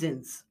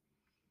reasons?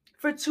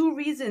 For two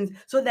reasons,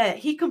 so that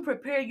He can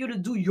prepare you to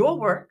do your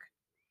work,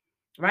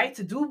 right?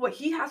 To do what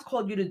He has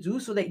called you to do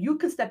so that you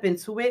can step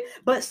into it,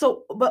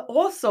 but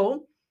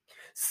also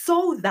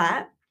so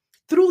that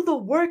through the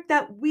work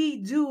that we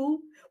do,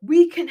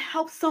 we can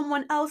help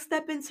someone else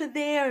step into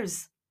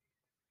theirs.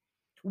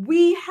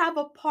 We have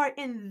a part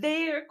in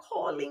their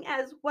calling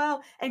as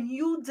well. And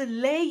you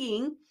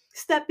delaying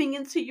stepping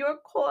into your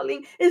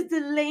calling is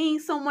delaying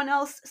someone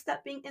else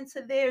stepping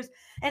into theirs.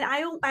 And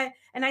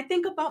I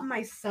think about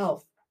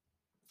myself,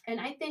 and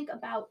I think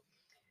about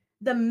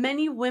the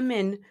many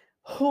women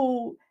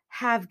who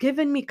have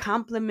given me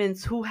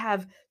compliments, who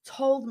have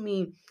told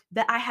me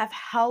that I have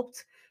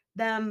helped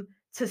them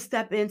to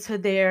step into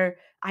their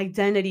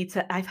identity,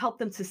 to I've helped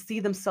them to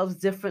see themselves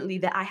differently,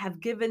 that I have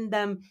given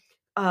them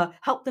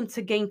helped them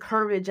to gain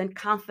courage and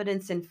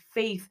confidence and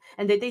faith,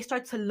 and that they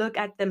start to look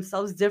at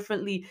themselves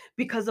differently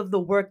because of the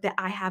work that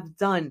I have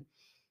done,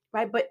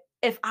 right? But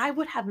if I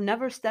would have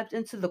never stepped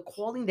into the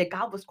calling that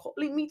God was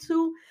calling me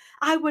to,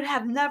 I would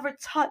have never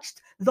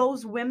touched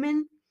those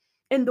women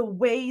in the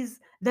ways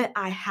that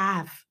I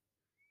have.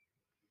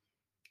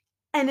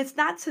 And it's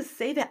not to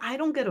say that I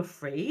don't get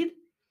afraid.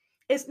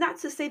 It's not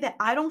to say that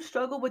I don't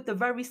struggle with the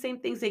very same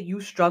things that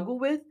you struggle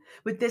with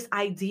this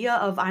idea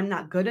of I'm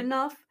not good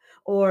enough,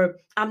 or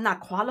I'm not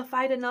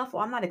qualified enough,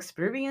 or I'm not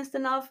experienced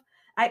enough.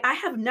 I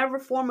have never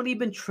formally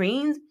been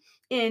trained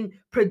in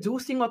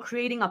producing or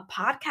creating a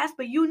podcast,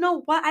 but you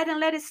know what? I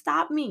didn't let it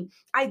stop me.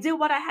 I did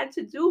what I had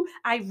to do.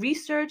 I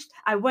researched,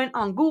 I went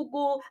on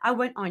Google, I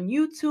went on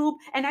YouTube,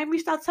 and I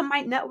reached out to my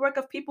network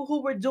of people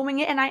who were doing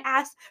it, and I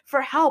asked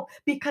for help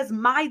because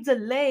my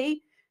delay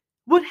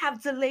would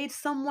have delayed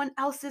someone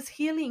else's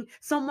healing,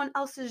 someone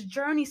else's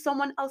journey,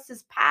 someone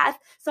else's path,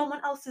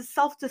 someone else's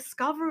self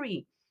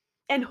discovery.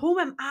 And who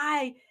am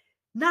I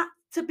not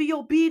to be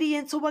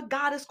obedient to what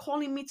God is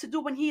calling me to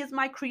do when He is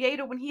my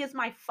creator, when He is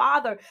my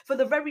father? For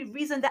the very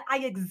reason that I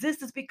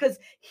exist is because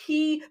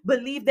He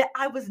believed that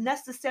I was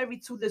necessary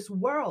to this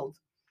world,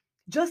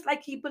 just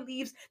like He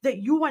believes that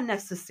you are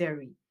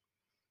necessary.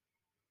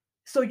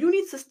 So you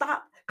need to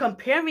stop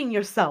comparing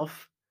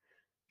yourself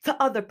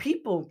to other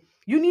people.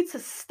 You need to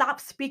stop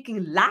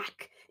speaking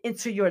lack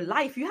into your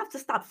life. You have to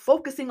stop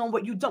focusing on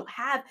what you don't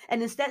have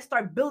and instead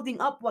start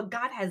building up what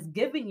God has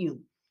given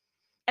you.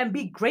 And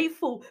be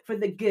grateful for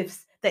the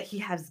gifts that He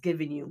has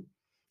given you.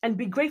 And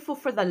be grateful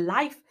for the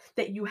life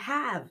that you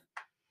have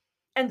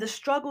and the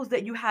struggles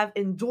that you have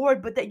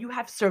endured, but that you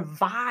have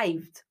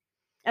survived.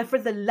 And for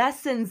the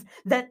lessons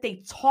that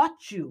they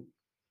taught you,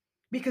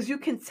 because you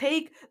can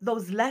take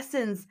those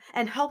lessons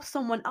and help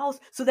someone else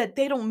so that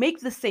they don't make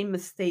the same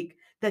mistake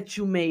that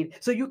you made.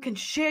 So you can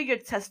share your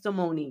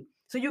testimony,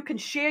 so you can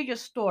share your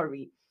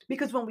story.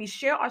 Because when we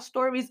share our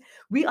stories,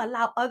 we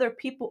allow other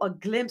people a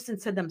glimpse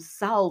into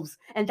themselves.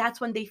 And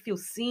that's when they feel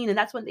seen, and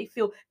that's when they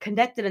feel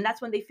connected, and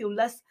that's when they feel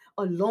less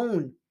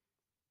alone.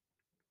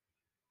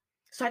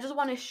 So I just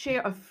want to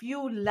share a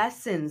few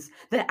lessons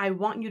that I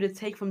want you to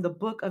take from the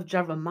book of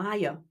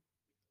Jeremiah,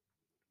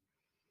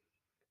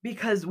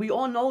 because we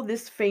all know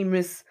this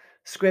famous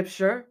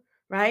scripture,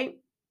 right?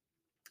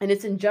 And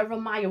it's in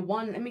Jeremiah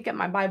 1. Let me get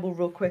my Bible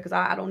real quick because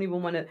I don't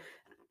even want to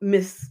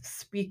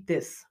misspeak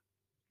this.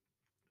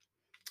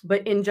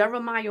 But in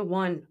Jeremiah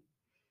 1,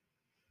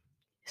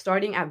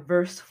 starting at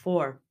verse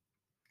 4,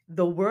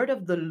 the word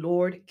of the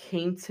Lord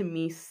came to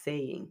me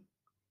saying,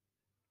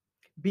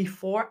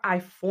 before I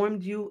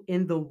formed you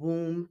in the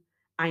womb,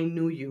 I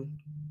knew you.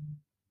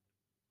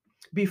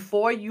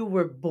 Before you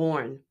were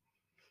born,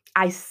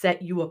 I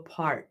set you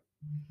apart.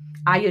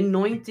 I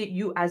anointed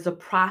you as a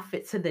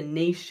prophet to the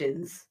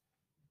nations.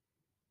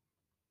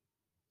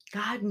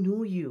 God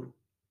knew you.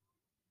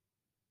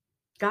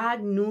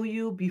 God knew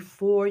you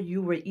before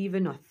you were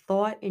even a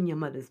thought in your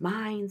mother's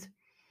mind,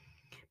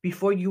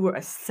 before you were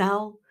a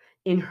cell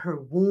in her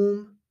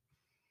womb.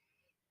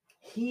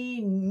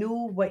 He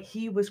knew what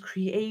He was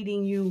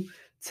creating you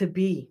to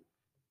be.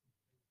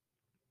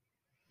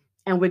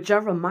 And with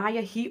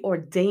Jeremiah, He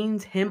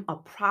ordained him a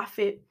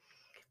prophet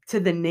to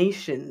the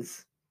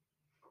nations.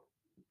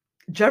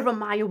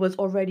 Jeremiah was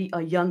already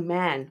a young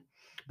man,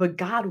 but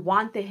God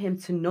wanted him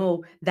to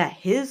know that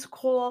his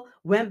call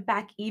went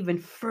back even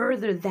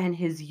further than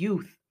his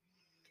youth.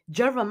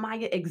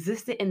 Jeremiah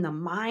existed in the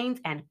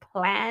mind and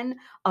plan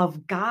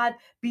of God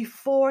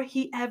before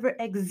he ever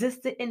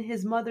existed in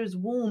his mother's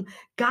womb.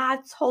 God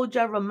told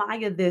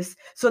Jeremiah this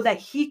so that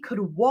he could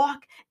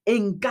walk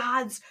in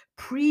God's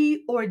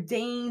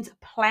preordained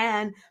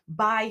plan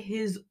by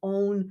his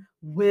own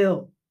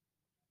will.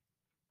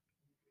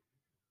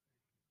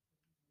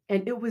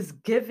 And it was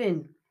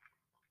given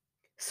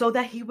so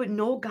that he would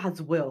know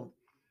God's will,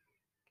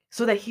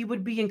 so that he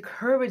would be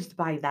encouraged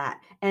by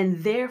that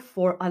and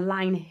therefore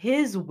align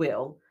his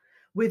will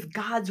with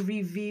God's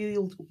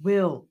revealed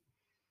will.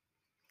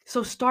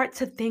 So start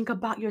to think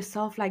about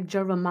yourself like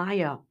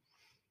Jeremiah.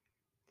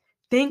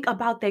 Think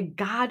about that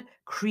God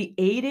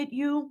created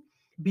you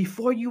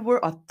before you were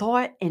a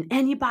thought in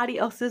anybody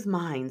else's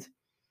mind.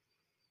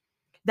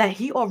 That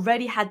He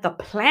already had the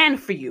plan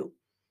for you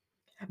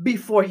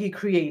before He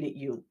created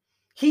you.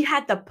 He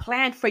had the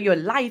plan for your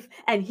life,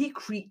 and He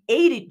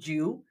created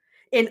you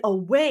in a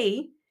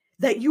way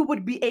that you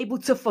would be able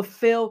to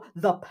fulfill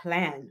the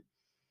plan,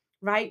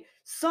 right?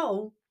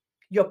 So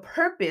your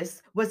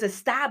purpose was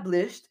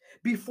established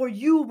before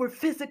you were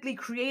physically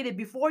created,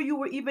 before you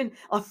were even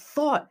a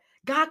thought.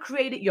 God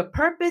created your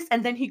purpose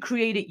and then he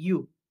created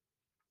you.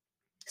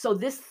 So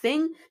this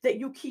thing that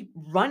you keep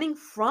running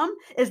from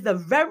is the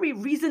very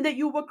reason that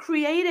you were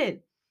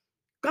created.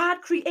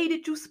 God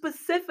created you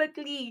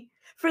specifically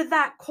for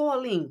that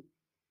calling.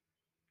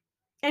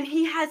 And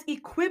he has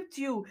equipped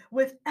you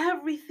with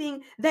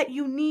everything that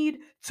you need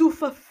to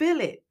fulfill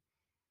it.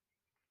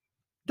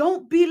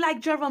 Don't be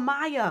like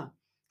Jeremiah,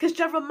 because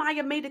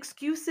Jeremiah made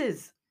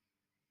excuses.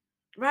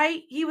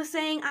 Right? He was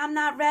saying, I'm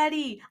not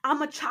ready.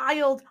 I'm a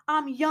child.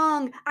 I'm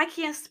young. I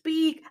can't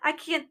speak. I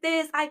can't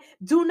this. I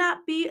do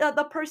not be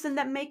the person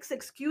that makes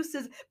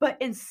excuses, but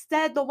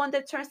instead the one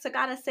that turns to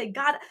God and say,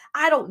 God,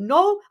 I don't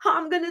know how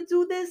I'm going to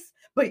do this,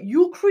 but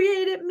you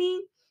created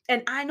me.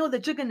 And I know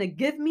that you're going to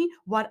give me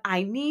what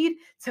I need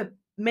to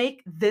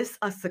make this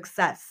a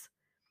success.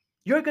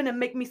 You're going to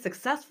make me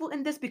successful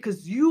in this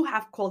because you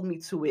have called me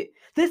to it.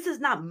 This is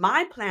not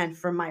my plan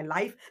for my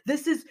life.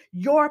 This is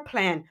your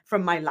plan for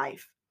my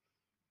life.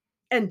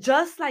 And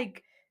just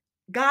like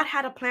God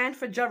had a plan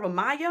for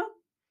Jeremiah,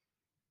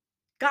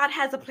 God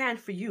has a plan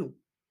for you.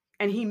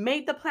 And he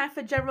made the plan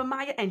for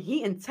Jeremiah and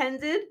he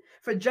intended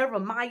for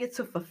Jeremiah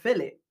to fulfill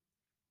it.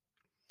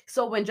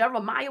 So when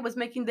Jeremiah was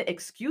making the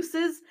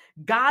excuses,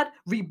 God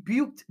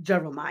rebuked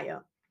Jeremiah.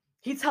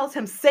 He tells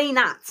him, say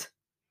not,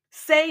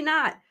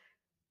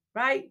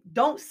 right?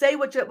 Don't say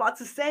what you're about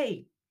to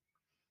say.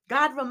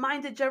 God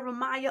reminded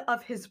Jeremiah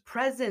of his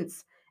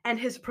presence and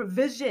his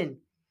provision,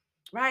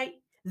 right?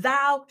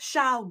 Thou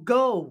shalt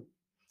go.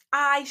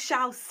 I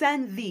shall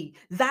send thee.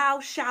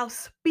 Thou shalt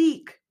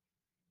speak.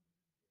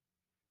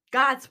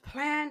 God's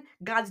plan,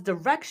 God's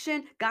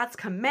direction, God's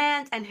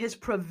command, and his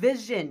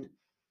provision.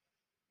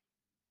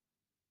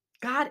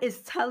 God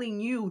is telling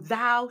you,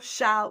 thou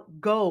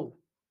shalt go.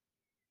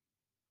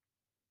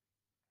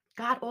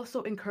 God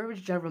also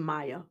encouraged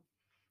Jeremiah.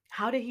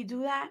 How did he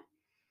do that?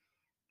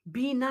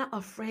 Be not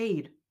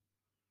afraid.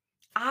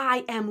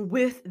 I am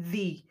with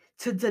thee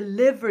to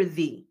deliver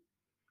thee.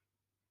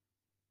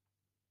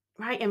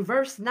 Right? In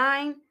verse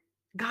 9,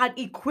 God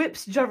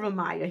equips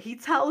Jeremiah. He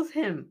tells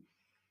him,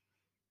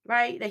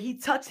 right, that he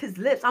touched his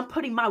lips. I'm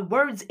putting my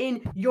words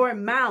in your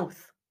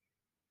mouth.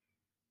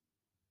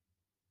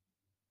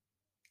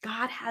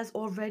 God has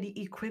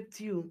already equipped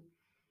you.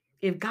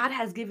 If God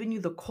has given you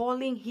the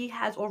calling, he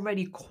has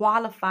already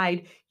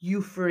qualified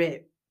you for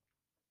it.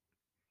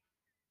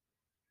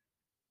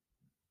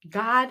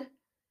 God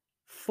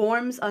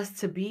forms us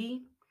to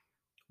be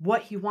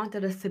what he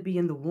wanted us to be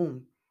in the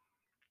womb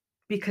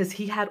because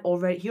he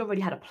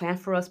already had a plan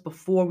for us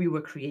before we were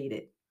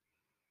created.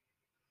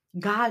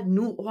 God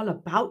knew all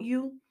about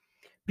you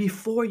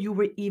before you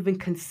were even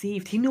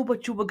conceived. He knew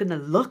what you were going to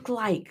look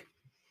like.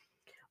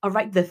 All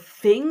right, the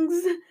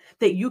things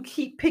that you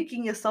keep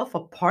picking yourself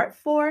apart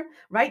for,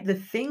 right? The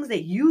things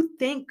that you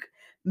think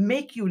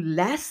make you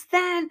less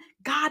than,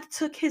 God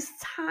took his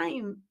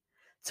time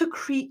to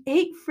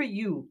create for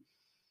you.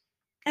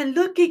 And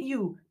look at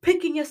you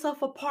picking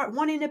yourself apart,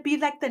 wanting to be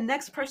like the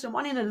next person,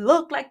 wanting to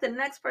look like the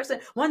next person,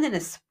 wanting to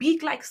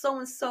speak like so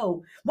and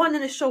so,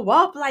 wanting to show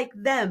up like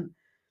them.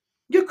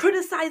 You're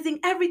criticizing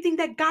everything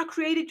that God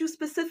created you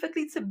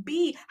specifically to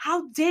be.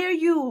 How dare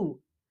you?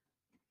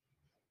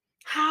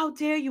 How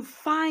dare you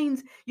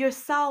find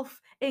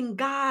yourself in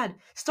God?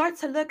 Start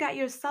to look at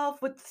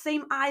yourself with the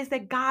same eyes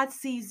that God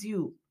sees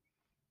you.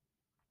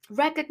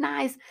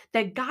 Recognize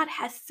that God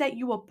has set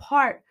you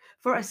apart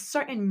for a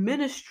certain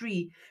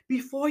ministry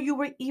before you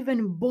were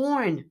even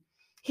born.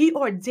 He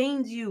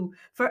ordained you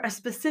for a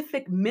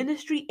specific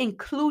ministry,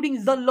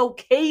 including the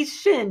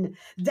location,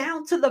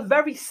 down to the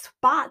very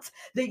spot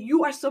that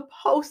you are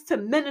supposed to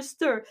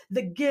minister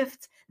the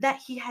gift that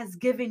He has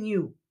given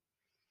you.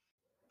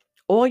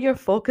 All you're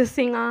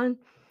focusing on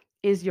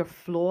is your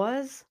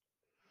flaws,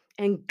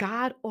 and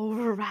God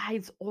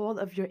overrides all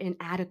of your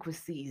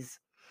inadequacies.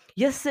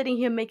 You're sitting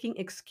here making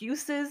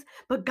excuses,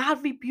 but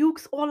God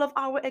rebukes all of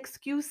our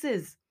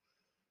excuses.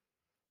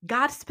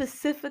 God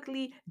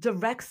specifically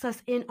directs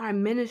us in our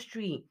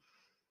ministry,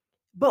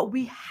 but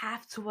we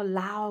have to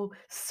allow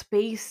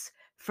space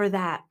for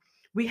that.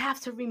 We have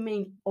to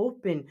remain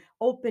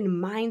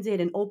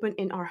open-minded, and open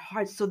in our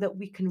hearts so that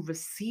we can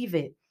receive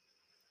it.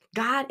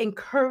 God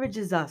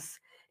encourages us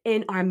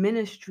in our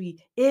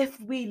ministry if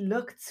we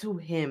look to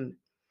Him,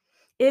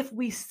 if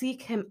we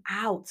seek him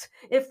out,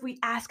 if we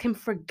ask him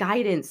for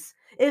guidance,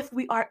 if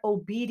we are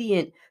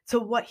obedient to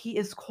what he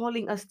is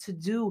calling us to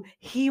do,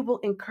 he will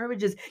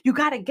encourage us. You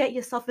got to get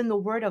yourself in the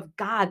word of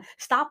God.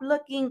 Stop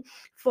looking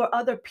for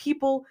other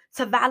people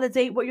to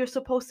validate what you're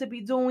supposed to be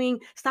doing.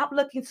 Stop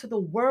looking to the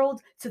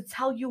world to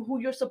tell you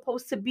who you're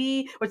supposed to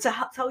be or to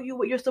tell you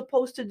what you're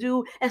supposed to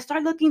do, and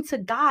start looking to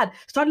God.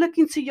 Start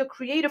looking to your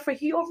creator, for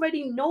he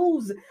already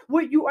knows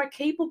what you are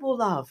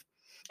capable of,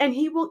 and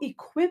he will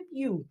equip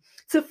you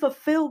to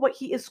fulfill what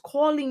he is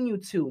calling you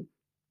to.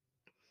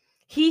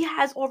 He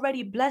has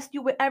already blessed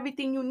you with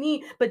everything you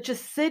need, but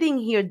just sitting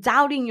here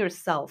doubting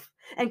yourself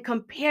and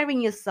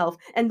comparing yourself.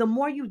 And the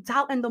more you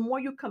doubt and the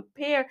more you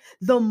compare,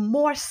 the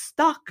more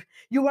stuck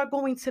you are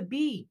going to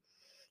be.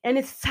 And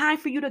it's time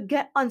for you to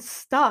get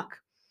unstuck.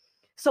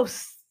 So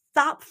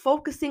Stop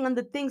focusing on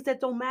the things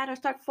that don't matter.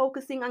 Start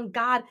focusing on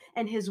God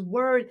and His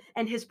word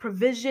and His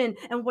provision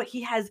and what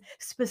He has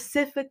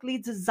specifically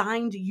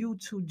designed you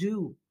to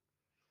do.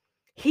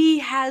 He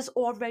has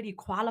already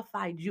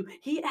qualified you.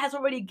 He has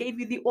already gave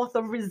you the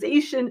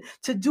authorization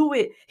to do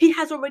it. He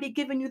has already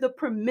given you the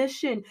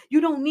permission.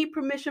 You don't need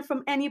permission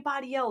from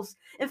anybody else.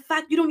 In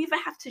fact, you don't even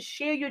have to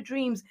share your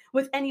dreams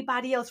with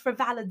anybody else for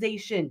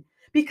validation,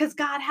 because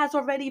God has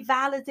already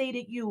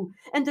validated you.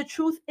 And the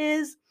truth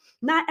is,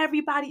 not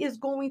everybody is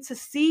going to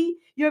see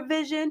your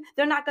vision.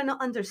 They're not going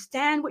to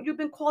understand what you've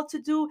been called to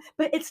do,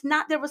 but it's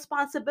not their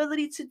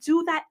responsibility to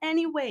do that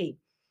anyway.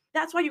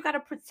 That's why you got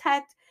to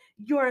protect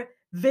your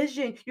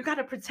vision. You got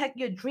to protect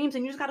your dreams,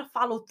 and you just got to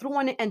follow through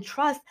on it and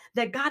trust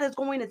that God is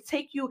going to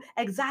take you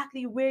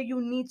exactly where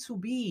you need to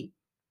be.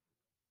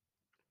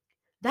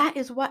 That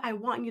is what I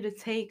want you to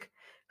take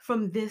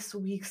from this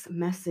week's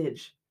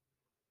message.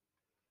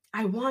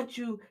 I want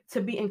you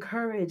to be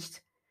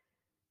encouraged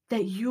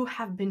that you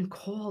have been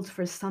called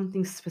for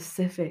something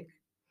specific,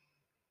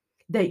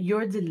 that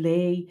your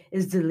delay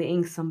is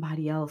delaying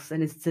somebody else,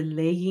 and it's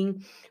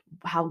delaying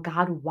how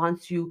God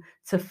wants you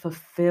to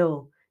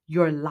fulfill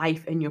your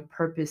life and your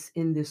purpose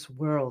in this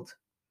world.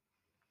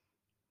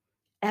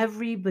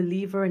 Every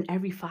believer and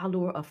every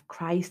follower of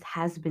Christ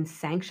has been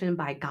sanctioned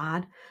by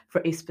God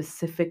for a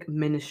specific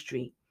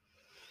ministry.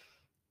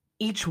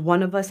 Each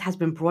one of us has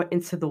been brought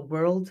into the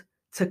world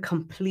to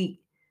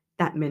complete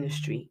that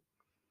ministry.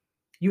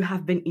 You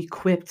have been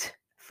equipped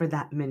for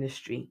that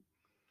ministry.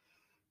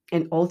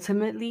 And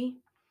ultimately,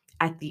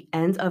 at the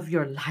end of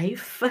your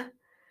life,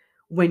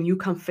 when you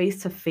come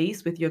face to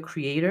face with your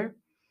Creator,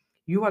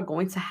 you are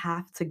going to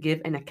have to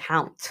give an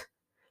account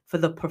for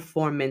the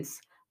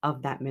performance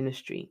of that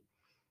ministry.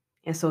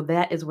 And so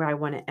that is where I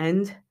want to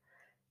end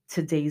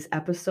today's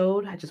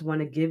episode. I just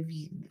want to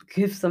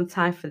give some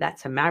time for that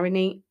to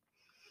marinate,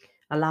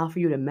 allow for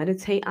you to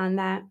meditate on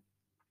that,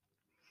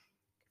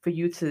 for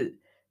you to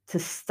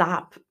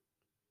stop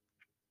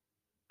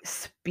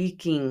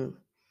speaking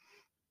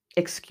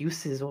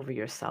excuses over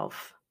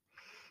yourself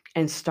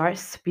and start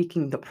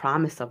speaking the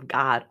promise of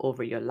God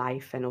over your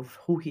life and of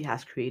who He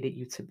has created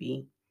you to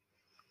be.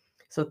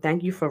 So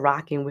thank you for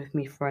rocking with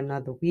me for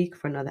another week,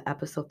 for another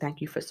episode.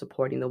 Thank you for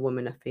supporting the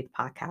Women of Faith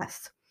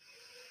podcast.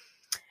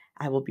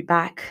 I will be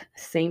back,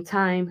 same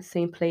time,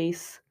 same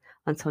place.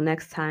 Until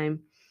next time,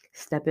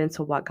 step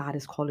into what God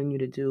is calling you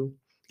to do.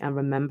 And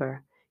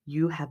remember,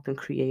 you have been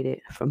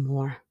created for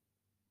more.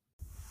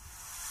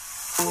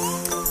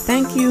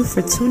 Thank you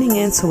for tuning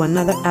in to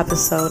another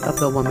episode of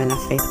the Women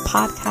of Faith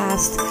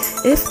podcast.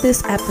 If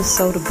this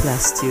episode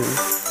blessed you,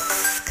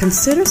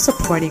 consider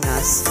supporting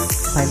us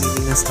by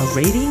leaving us a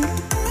rating,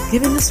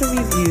 giving us a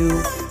review,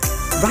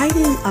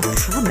 writing a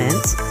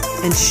comment,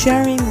 and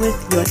sharing with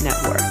your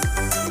network.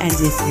 And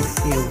if you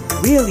feel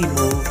really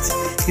moved,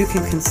 you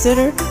can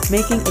consider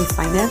making a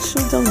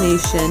financial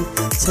donation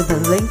to the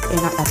link in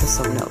our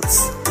episode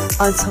notes.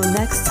 Until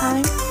next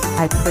time,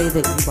 I pray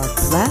that you are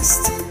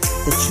blessed,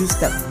 that you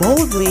step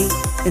boldly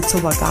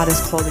into what God is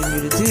calling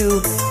you to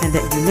do, and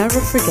that you never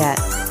forget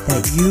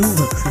that you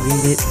were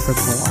created for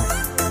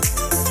more.